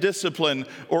submit to discipline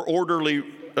or orderly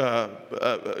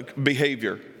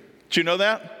behavior. Do you know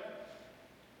that?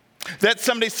 That's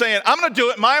somebody saying, I'm going to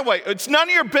do it my way. It's none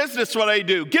of your business what I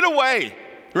do. Get away.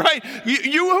 Right?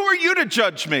 Who are you to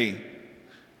judge me?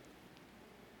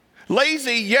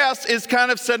 Lazy, yes, is kind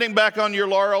of sitting back on your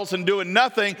laurels and doing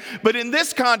nothing. But in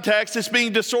this context, it's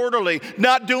being disorderly,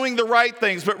 not doing the right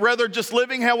things, but rather just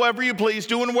living however you please,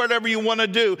 doing whatever you want to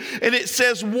do. And it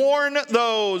says, warn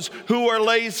those who are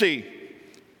lazy.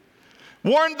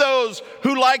 Warn those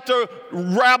who like to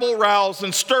rabble-rouse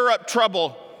and stir up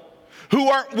trouble, who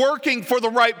aren't working for the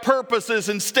right purposes,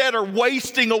 instead are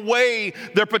wasting away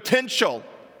their potential.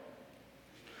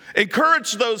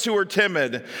 Encourage those who are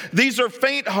timid. These are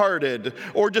faint-hearted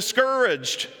or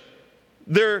discouraged.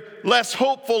 They're less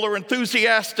hopeful or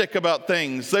enthusiastic about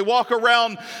things. They walk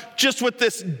around just with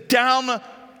this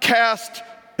downcast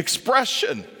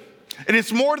expression. And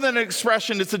it's more than an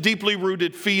expression, it's a deeply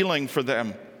rooted feeling for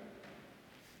them.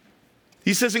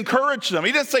 He says encourage them.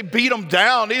 He doesn't say beat them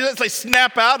down. He doesn't say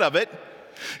snap out of it.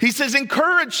 He says,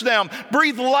 encourage them,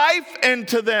 breathe life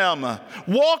into them,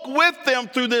 walk with them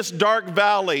through this dark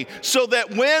valley so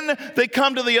that when they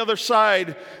come to the other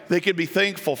side, they can be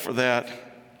thankful for that.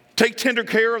 Take tender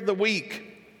care of the weak.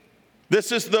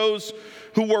 This is those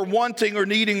who are wanting or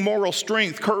needing moral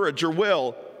strength, courage, or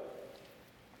will.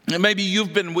 And maybe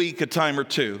you've been weak a time or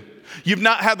two. You've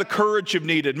not had the courage you've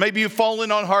needed. Maybe you've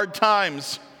fallen on hard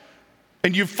times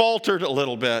and you've faltered a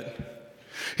little bit.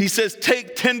 He says,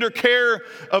 take tender care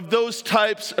of those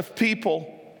types of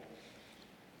people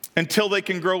until they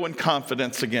can grow in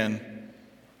confidence again.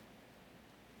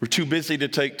 We're too busy to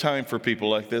take time for people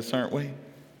like this, aren't we?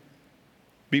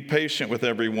 Be patient with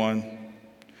everyone.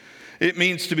 It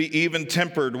means to be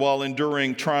even-tempered while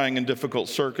enduring trying and difficult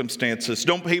circumstances.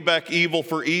 Don't pay back evil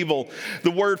for evil.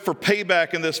 The word for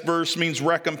payback in this verse means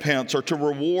recompense or to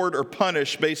reward or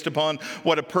punish based upon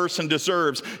what a person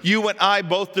deserves. You and I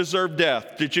both deserve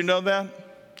death. Did you know that?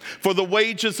 For the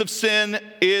wages of sin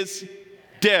is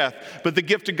death, but the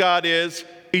gift of God is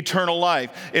eternal life.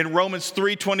 In Romans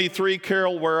 3:23,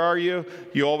 Carol, where are you?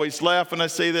 You always laugh when I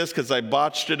say this because I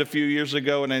botched it a few years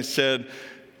ago and I said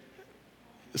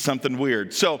something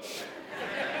weird. So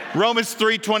Romans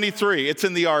 3:23, it's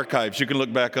in the archives. You can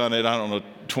look back on it,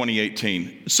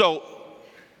 2018. So,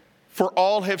 for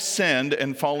all have sinned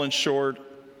and fallen short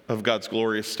of God's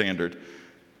glorious standard.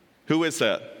 Who is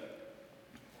that?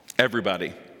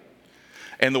 Everybody.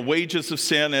 And the wages of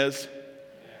sin is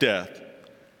death.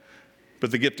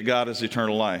 But the gift of God is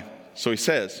eternal life. So he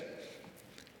says,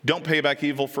 don't pay back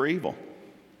evil for evil.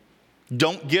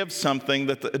 Don't give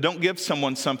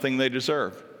someone something they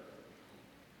deserve.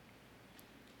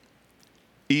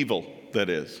 Evil, that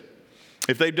is.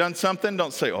 If they've done something,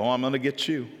 don't say, oh, I'm going to get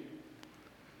you.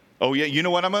 Oh, yeah, you know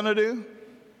what I'm going to do?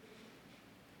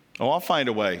 Oh, I'll find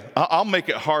a way. I'll make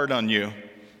it hard on you.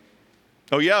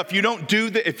 Oh, yeah, if you don't do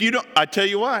that, I tell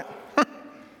you what.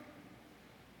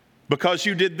 Because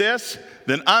you did this,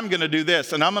 then I'm going to do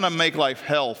this, and I'm going to make life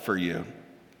hell for you.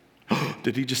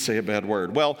 Did he just say a bad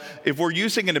word? Well, if we're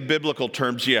using it in biblical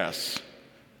terms, yes.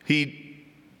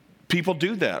 People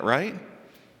do that, right?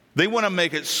 They want to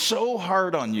make it so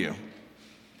hard on you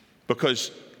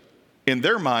because in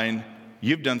their mind,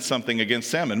 you've done something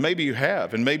against them. And maybe you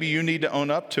have, and maybe you need to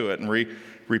own up to it and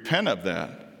repent of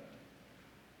that.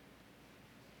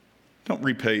 Don't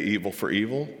repay evil for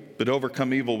evil, but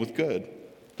overcome evil with good.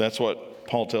 That's what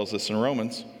Paul tells us in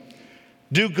Romans.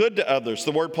 Do good to others.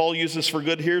 The word Paul uses for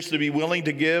good here is to be willing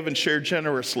to give and share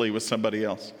generously with somebody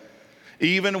else.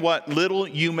 Even what little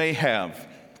you may have.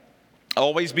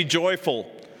 Always be joyful.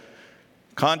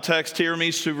 Context here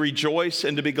means to rejoice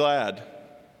and to be glad.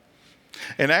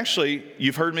 And actually,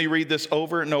 you've heard me read this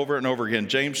over and over and over again.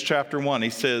 James chapter 1, he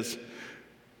says,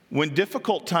 when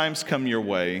difficult times come your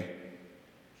way,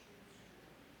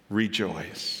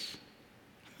 rejoice.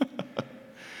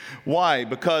 Why?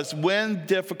 Because when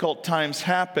difficult times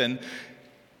happen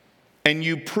and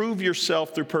you prove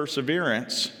yourself through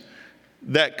perseverance,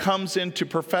 that comes into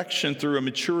perfection through a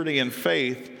maturity in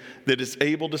faith that is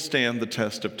able to stand the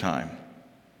test of time.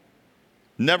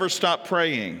 Never stop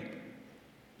praying.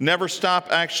 Never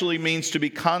stop actually means to be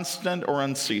constant or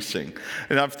unceasing.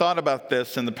 And I've thought about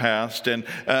this in the past. And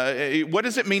what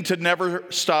does it mean to never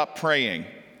stop praying?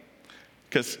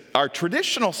 Because our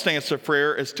traditional stance of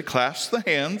prayer is to clasp the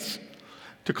hands,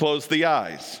 to close the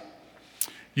eyes.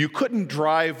 You couldn't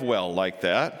drive well like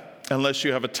that unless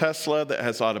you have a Tesla that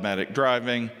has automatic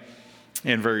driving,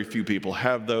 and very few people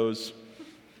have those,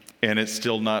 and it's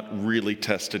still not really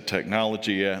tested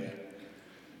technology yet.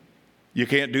 You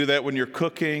can't do that when you're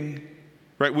cooking,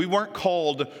 right? We weren't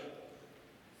called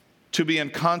to be in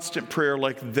constant prayer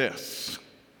like this.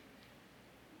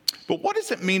 But what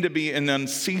does it mean to be in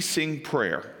unceasing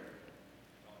prayer?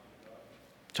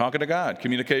 Talking to God,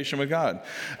 communication with God.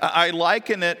 I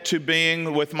liken it to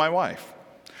being with my wife.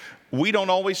 We don't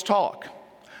always talk,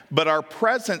 but our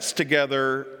presence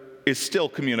together is still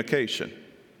communication.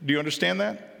 Do you understand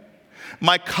that?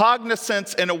 My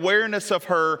cognizance and awareness of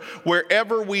her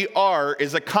wherever we are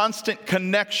is a constant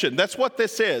connection. That's what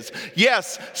this is.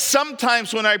 Yes,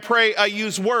 sometimes when I pray, I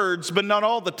use words, but not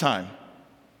all the time.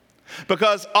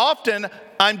 Because often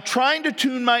I'm trying to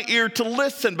tune my ear to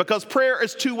listen, because prayer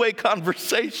is two-way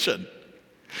conversation.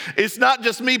 It's not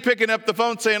just me picking up the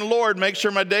phone saying, Lord, make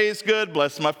sure my day is good,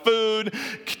 bless my food,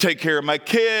 take care of my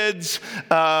kids,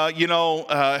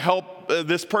 help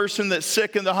this person that's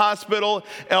sick in the hospital.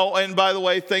 Oh, and by the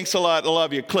way, thanks a lot, I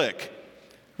love you, click.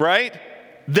 Right?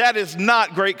 That is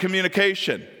not great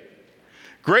communication.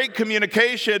 Great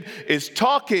communication is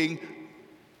talking,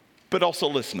 but also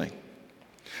listening.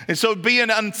 And so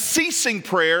being unceasing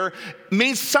prayer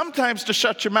means sometimes to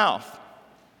shut your mouth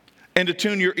and to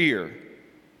tune your ear.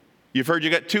 You've heard you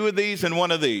got two of these and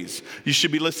one of these. You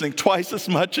should be listening twice as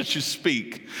much as you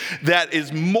speak. That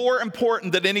is more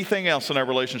important than anything else in our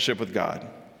relationship with God.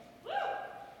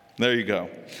 There you go.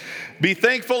 Be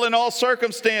thankful in all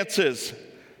circumstances.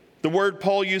 The word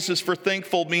Paul uses for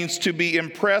thankful means to be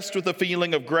impressed with a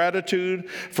feeling of gratitude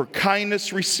for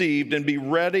kindness received and be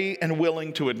ready and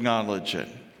willing to acknowledge it.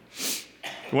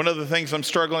 One of the things I'm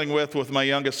struggling with my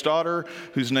youngest daughter,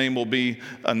 whose name will be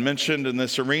unmentioned in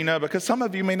this arena, because some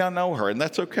of you may not know her, and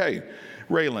that's okay,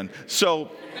 Raylan.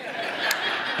 So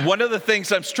one of the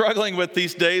things I'm struggling with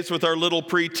these days with our little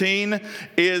preteen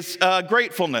is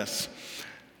gratefulness.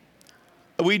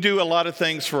 We do a lot of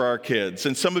things for our kids,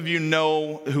 and some of you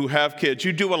know who have kids.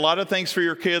 You do a lot of things for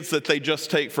your kids that they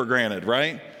just take for granted,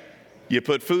 right? You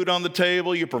put food on the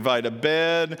table, you provide a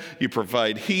bed, you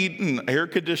provide heat and air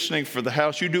conditioning for the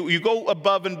house. You go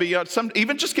above and beyond,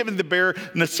 even just giving the bare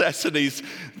necessities.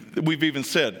 We've even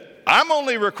said, I'm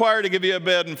only required to give you a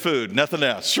bed and food, nothing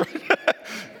else.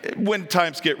 When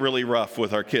times get really rough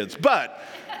with our kids. But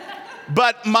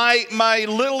my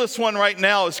littlest one right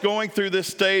now is going through this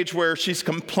stage where she's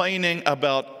complaining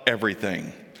about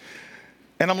everything.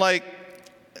 And I'm like,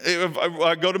 if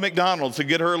I go to McDonald's to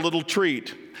get her a little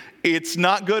treat. It's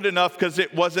not good enough because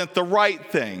it wasn't the right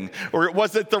thing, or it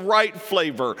wasn't the right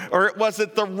flavor, or it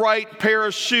wasn't the right pair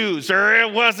of shoes, or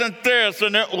it wasn't this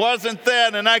and it wasn't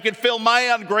that, and I could feel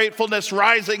my ungratefulness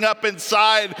rising up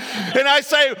inside. And I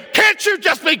say, can't you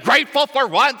just be grateful for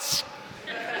once?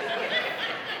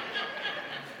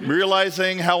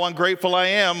 Realizing how ungrateful I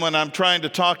am when I'm trying to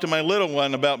talk to my little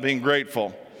one about being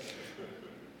grateful.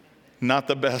 Not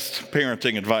the best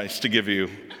parenting advice to give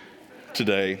you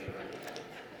today.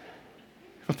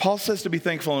 But Paul says to be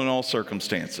thankful in all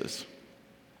circumstances.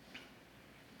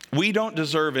 We don't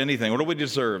deserve anything. What do we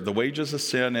deserve? The wages of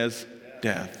sin is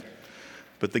death.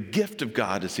 But the gift of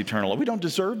God is eternal life. We don't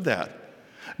deserve that.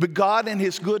 But God in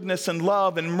his goodness and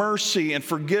love and mercy and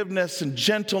forgiveness and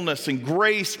gentleness and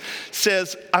grace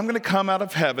says, I'm going to come out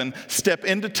of heaven, step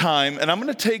into time, and I'm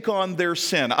going to take on their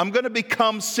sin. I'm going to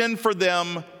become sin for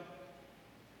them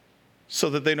so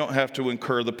that they don't have to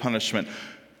incur the punishment.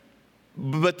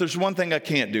 But there's one thing I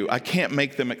can't do. I can't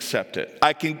make them accept it.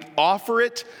 I can offer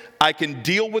it. I can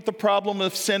deal with the problem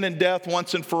of sin and death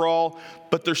once and for all.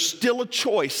 But there's still a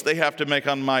choice they have to make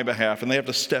on my behalf, and they have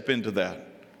to step into that.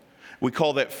 We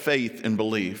call that faith and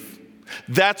belief.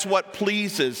 That's what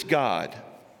pleases God,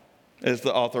 as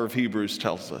the author of Hebrews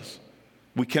tells us.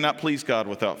 We cannot please God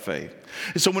without faith.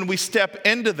 And so when we step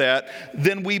into that,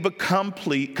 then we become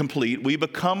complete. We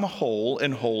become whole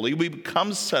and holy. We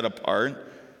become set apart.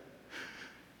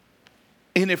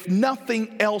 And if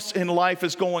nothing else in life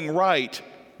is going right,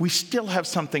 we still have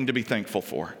something to be thankful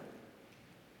for.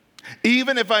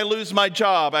 Even if I lose my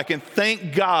job, I can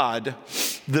thank God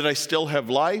that I still have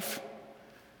life.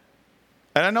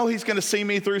 And I know He's going to see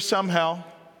me through somehow.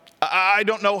 I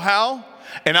don't know how.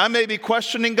 And I may be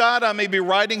questioning God. I may be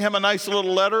writing Him a nice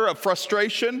little letter of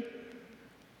frustration.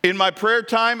 In my prayer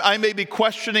time, I may be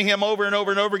questioning Him over and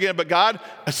over and over again. But God,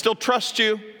 I still trust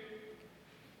You.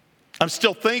 I'm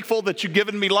still thankful that You've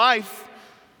given me life.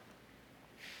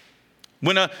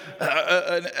 When a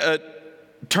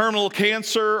terminal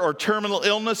cancer or terminal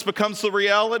illness becomes the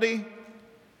reality,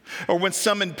 or when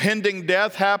some impending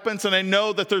death happens and I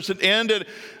know that there's an end, and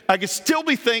I can still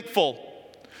be thankful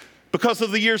because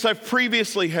of the years I've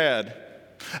previously had.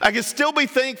 I can still be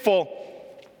thankful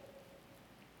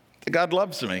that God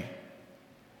loves me.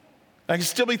 I can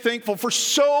still be thankful for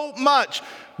so much.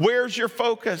 Where's your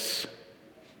focus?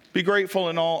 Be grateful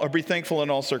in all, or be thankful in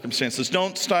all circumstances.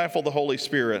 Don't stifle the Holy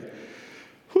Spirit.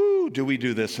 Do we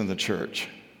do this in the church?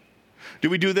 Do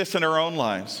we do this in our own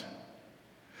lives?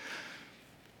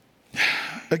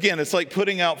 Again, it's like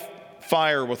putting out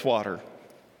fire with water.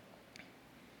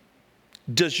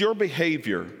 Does your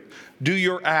behavior, do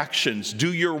your actions,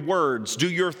 do your words, do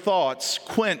your thoughts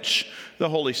quench the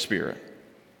Holy Spirit?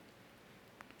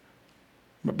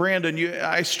 But Brandon,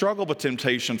 I struggle with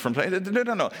temptation from time.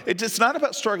 No. It's not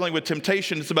about struggling with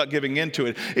temptation. It's about giving into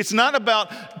it. It's not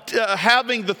about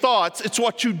having the thoughts. It's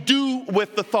what you do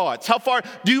with the thoughts. How far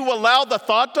do you allow the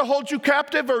thought to hold you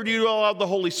captive, or do you allow the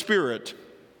Holy Spirit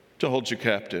to hold you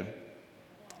captive?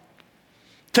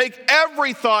 Take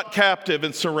every thought captive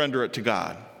and surrender it to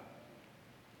God.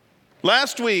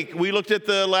 Last week, we looked at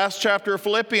the last chapter of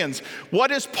Philippians.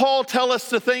 What does Paul tell us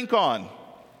to think on?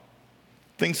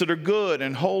 Things that are good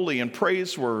and holy and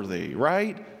praiseworthy,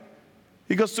 right?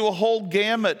 He goes through a whole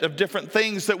gamut of different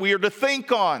things that we are to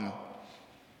think on.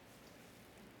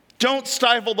 Don't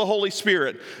stifle the Holy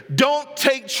Spirit. Don't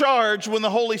take charge when the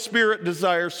Holy Spirit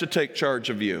desires to take charge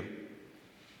of you.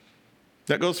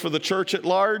 That goes for the church at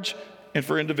large and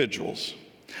for individuals.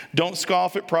 Don't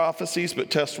scoff at prophecies,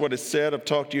 but test what is said. I've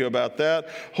talked to you about that.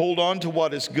 Hold on to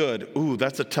what is good. Ooh,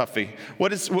 that's a toughie. What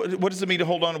does it mean to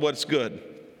hold on to what's good?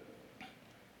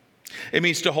 It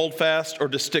means to hold fast or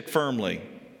to stick firmly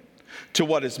to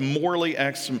what is morally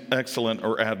excellent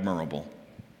or admirable.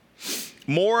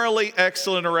 Morally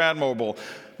excellent or admirable.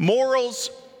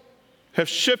 Morals have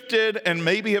shifted and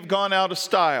maybe have gone out of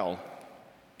style,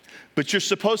 but you're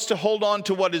supposed to hold on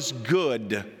to what is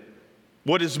good,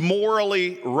 what is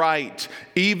morally right,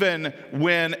 even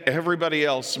when everybody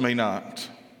else may not.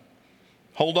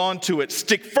 Hold on to it.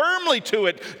 Stick firmly to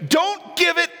it. Don't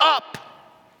give it up.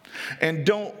 And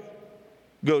don't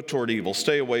go toward evil.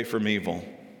 Stay away from evil.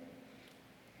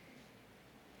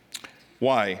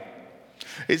 Why?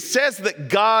 It says that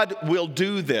God will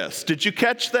do this. Did you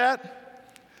catch that?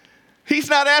 He's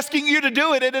not asking you to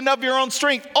do it in and of your own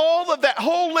strength. All of that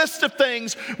whole list of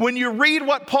things, when you read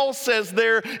what Paul says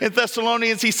there in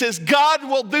Thessalonians, he says, God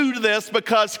will do this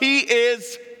because He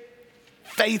is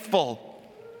faithful.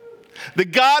 The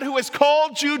God who has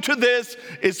called you to this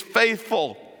is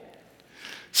faithful.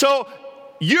 So,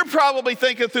 you're probably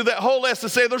thinking through that whole list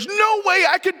and saying, there's no way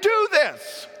I could do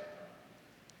this.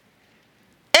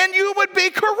 And you would be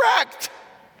correct.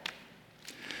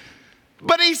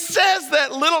 But he says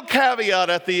that little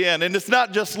caveat at the end, and it's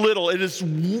not just little, it is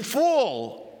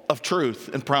full of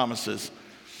truth and promises.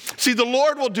 See, the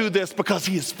Lord will do this because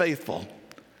He is faithful.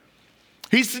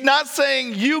 He's not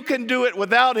saying you can do it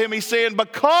without Him. He's saying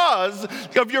because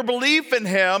of your belief in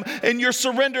Him and your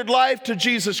surrendered life to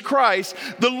Jesus Christ,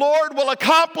 the Lord will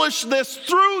accomplish this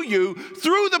through you,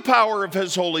 through the power of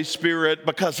His Holy Spirit,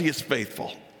 because He is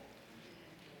faithful.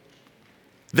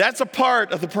 That's a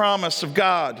part of the promise of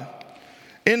God.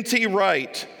 N.T.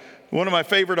 Wright, one of my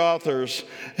favorite authors,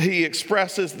 he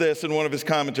expresses this in one of his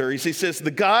commentaries. He says,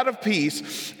 the God of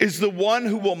peace is the one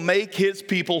who will make His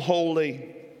people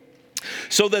holy,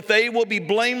 so that they will be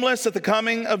blameless at the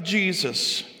coming of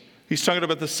Jesus. He's talking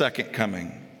about the second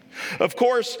coming. Of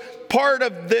course, part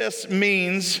of this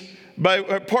means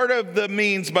Part of the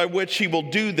means by which he will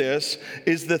do this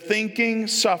is the thinking,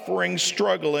 suffering,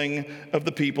 struggling of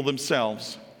the people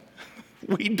themselves.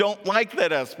 We don't like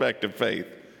that aspect of faith.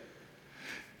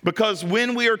 Because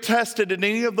when we are tested in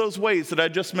any of those ways that I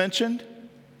just mentioned,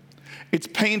 it's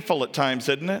painful at times,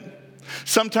 isn't it?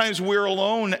 Sometimes we're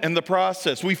alone in the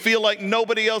process. We feel like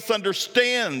nobody else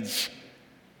understands.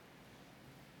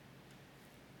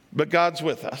 But God's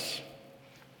with us.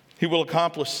 He will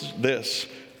accomplish this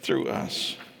through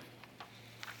us.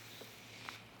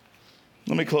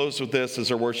 Let me close with this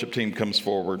as our worship team comes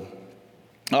forward.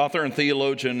 Author and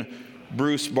theologian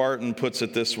Bruce Barton puts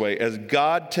it this way: as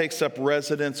God takes up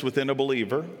residence within a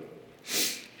believer,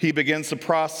 he begins the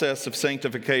process of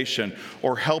sanctification,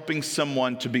 or helping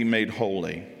someone to be made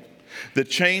holy. The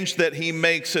change that he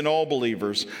makes in all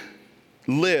believers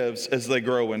lives as they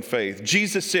grow in faith.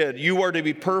 Jesus said, "You are to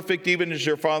be perfect even as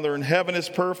your Father in heaven is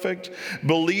perfect."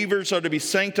 Believers are to be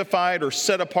sanctified or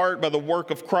set apart by the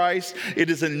work of Christ. It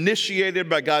is initiated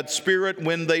by God's Spirit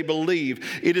when they believe.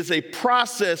 It is a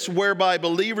process whereby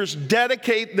believers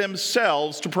dedicate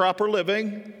themselves to proper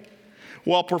living.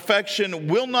 While perfection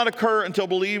will not occur until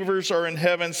believers are in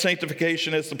heaven,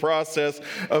 sanctification is the process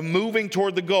of moving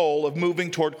toward the goal of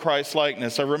moving toward Christ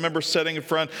likeness. I remember sitting in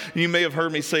front, you may have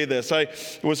heard me say this. I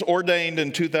was ordained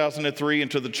in 2003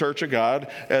 into the Church of God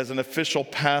as an official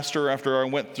pastor after I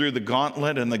went through the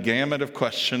gauntlet and the gamut of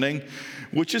questioning,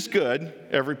 which is good.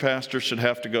 Every pastor should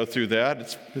have to go through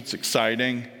that. It's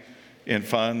exciting and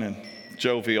fun and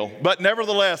jovial. But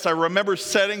nevertheless, I remember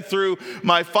sitting through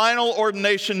my final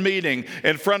ordination meeting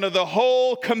in front of the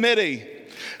whole committee,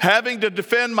 having to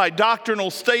defend my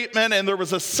doctrinal statement, and there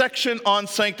was a section on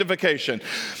sanctification.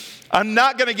 I'm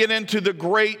not going to get into the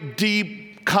great,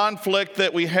 deep conflict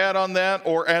that we had on that,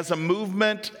 or as a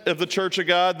movement of the Church of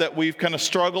God that we've kind of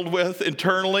struggled with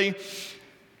internally.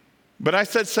 But I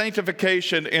said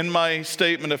sanctification in my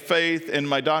statement of faith, in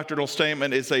my doctrinal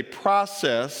statement, is a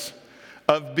process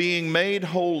of being made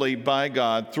holy by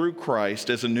God through Christ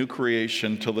as a new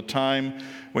creation till the time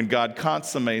when God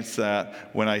consummates that,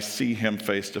 when I see him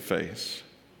face to face.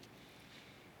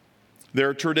 There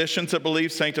are traditions that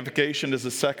believe sanctification is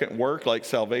a second work like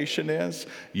salvation is.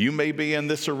 You may be in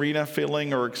this arena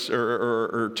feeling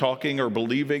or talking or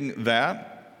believing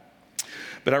that.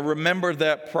 But I remember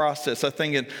that process.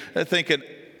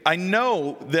 I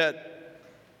know that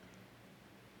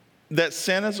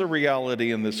sin is a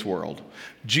reality in this world.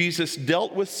 Jesus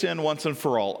dealt with sin once and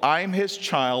for all. I'm his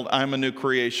child. I'm a new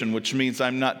creation, which means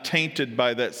I'm not tainted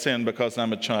by that sin because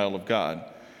I'm a child of God.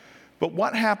 But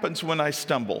what happens when I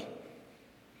stumble?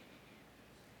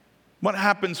 What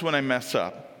happens when I mess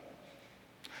up?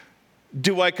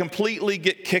 Do I completely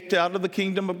get kicked out of the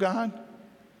kingdom of God?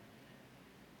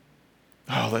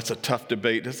 Oh, that's a tough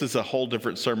debate. This is a whole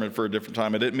different sermon for a different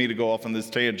time. I didn't mean to go off on this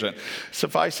tangent.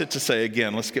 Suffice it to say,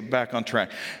 again, let's get back on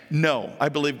track. No, I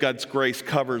believe God's grace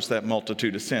covers that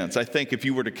multitude of sins. I think if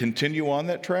you were to continue on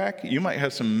that track, you might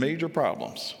have some major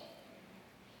problems.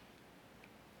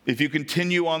 If you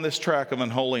continue on this track of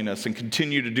unholiness and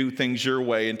continue to do things your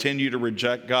way and continue to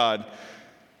reject God,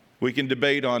 we can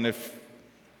debate on if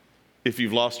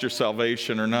you've lost your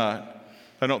salvation or not.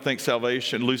 I don't think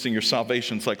losing your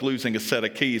salvation is like losing a set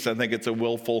of keys. I think it's a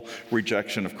willful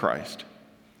rejection of Christ.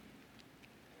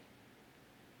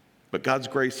 But God's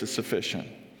grace is sufficient.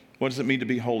 What does it mean to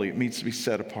be holy? It means to be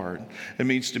set apart. It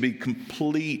means to be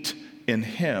complete in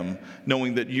him,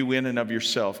 knowing that you in and of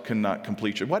yourself cannot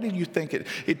complete you. Why do you think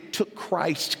it took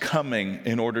Christ coming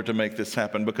in order to make this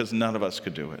happen? Because none of us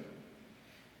could do it.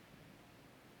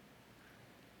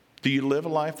 Do you live a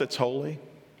life that's holy?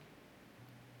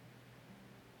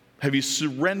 Have you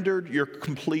surrendered your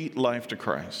complete life to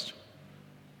Christ?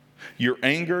 Your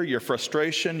anger, your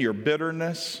frustration, your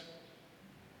bitterness?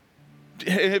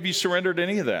 Have you surrendered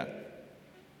any of that?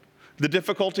 The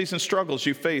difficulties and struggles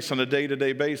you face on a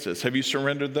day-to-day basis, have you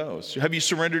surrendered those? Have you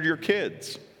surrendered your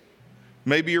kids?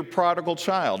 Maybe your prodigal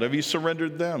child, have you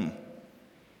surrendered them?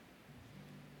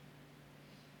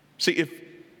 See,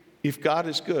 if God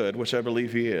is good, which I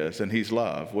believe he is, and he's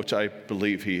love, which I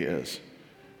believe he is,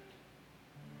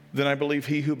 then I believe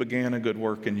he who began a good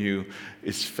work in you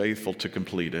is faithful to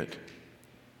complete it.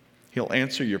 He'll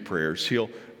answer your prayers. He'll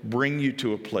bring you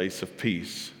to a place of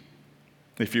peace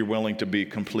if you're willing to be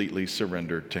completely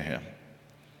surrendered to him.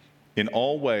 In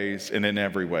all ways and in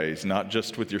every ways, not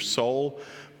just with your soul,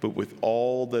 but with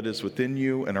all that is within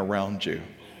you and around you.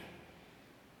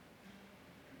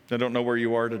 I don't know where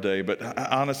you are today, but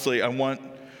honestly, I want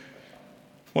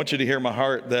you to hear my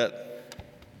heart that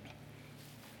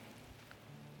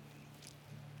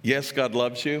yes, God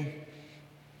loves you,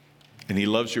 And he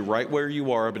loves you right where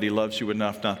you are, but he loves you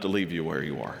enough not to leave you where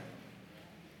you are.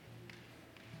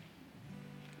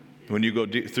 When you go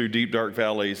through deep, dark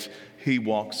valleys, he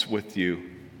walks with you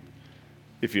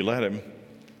if you let him.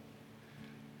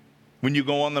 When you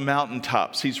go on the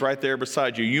mountaintops, he's right there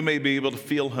beside you. You may be able to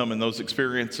feel him in those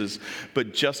experiences,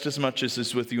 but just as much as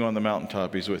he's with you on the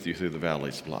mountaintop, he's with you through the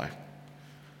valleys of life.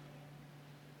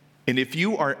 And if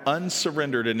you are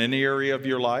unsurrendered in any area of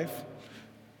your life,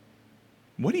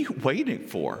 what are you waiting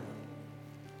for?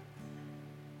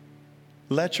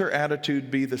 Let your attitude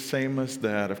be the same as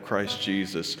that of Christ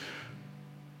Jesus,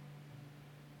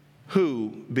 who,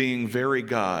 being very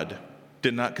God,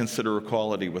 did not consider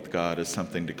equality with God as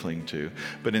something to cling to,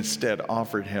 but instead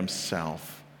offered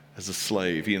himself as a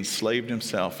slave. He enslaved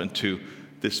himself into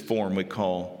this form we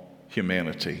call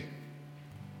humanity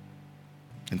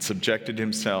and subjected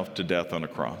himself to death on a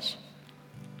cross.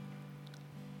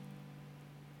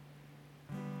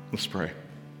 Let's pray.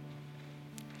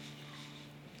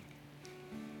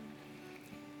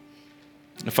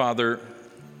 Father,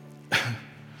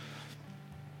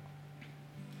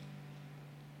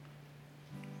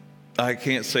 I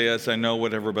can't say as I know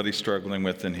what everybody's struggling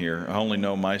with in here. I only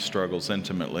know my struggles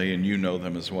intimately, and you know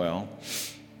them as well.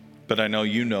 But I know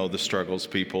you know the struggles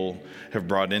people have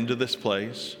brought into this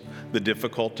place, the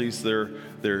difficulties they're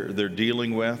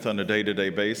dealing with on a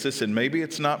day-to-day basis. And maybe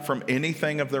it's not from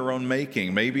anything of their own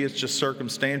making. Maybe it's just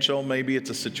circumstantial. Maybe it's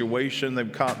a situation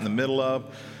they've caught in the middle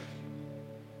of.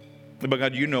 But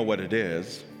God, you know what it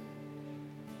is.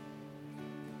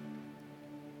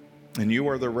 And you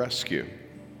are the rescue.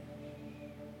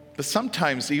 But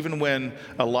sometimes, even when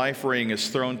a life ring is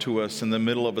thrown to us in the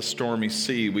middle of a stormy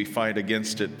sea, we fight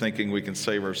against it thinking we can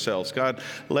save ourselves. God,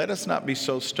 let us not be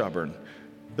so stubborn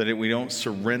that we don't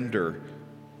surrender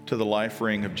to the life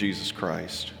ring of Jesus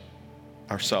Christ,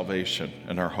 our salvation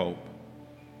and our hope.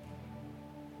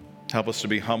 Help us to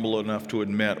be humble enough to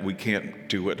admit we can't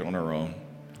do it on our own.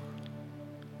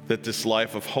 That this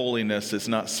life of holiness is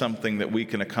not something that we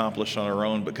can accomplish on our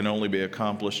own, but can only be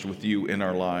accomplished with you in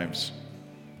our lives,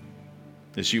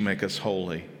 as you make us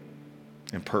holy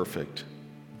and perfect.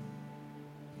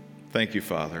 Thank you,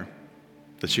 Father,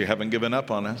 that you haven't given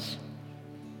up on us.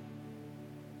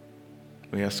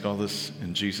 We ask all this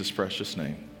in Jesus' precious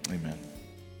name. Amen.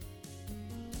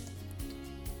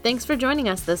 Thanks for joining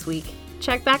us this week.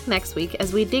 Check back next week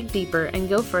as we dig deeper and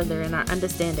go further in our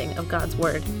understanding of God's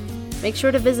Word. Make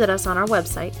sure to visit us on our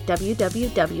website,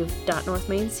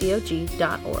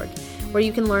 www.northmaincog.org, where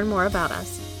you can learn more about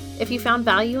us. If you found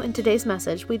value in today's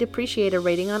message, we'd appreciate a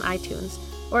rating on iTunes,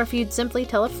 or if you'd simply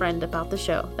tell a friend about the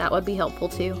show, that would be helpful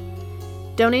too.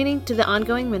 Donating to the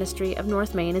ongoing ministry of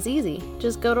North Main is easy.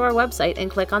 Just go to our website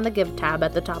and click on the Give tab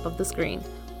at the top of the screen.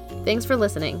 Thanks for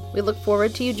listening. We look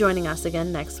forward to you joining us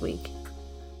again next week.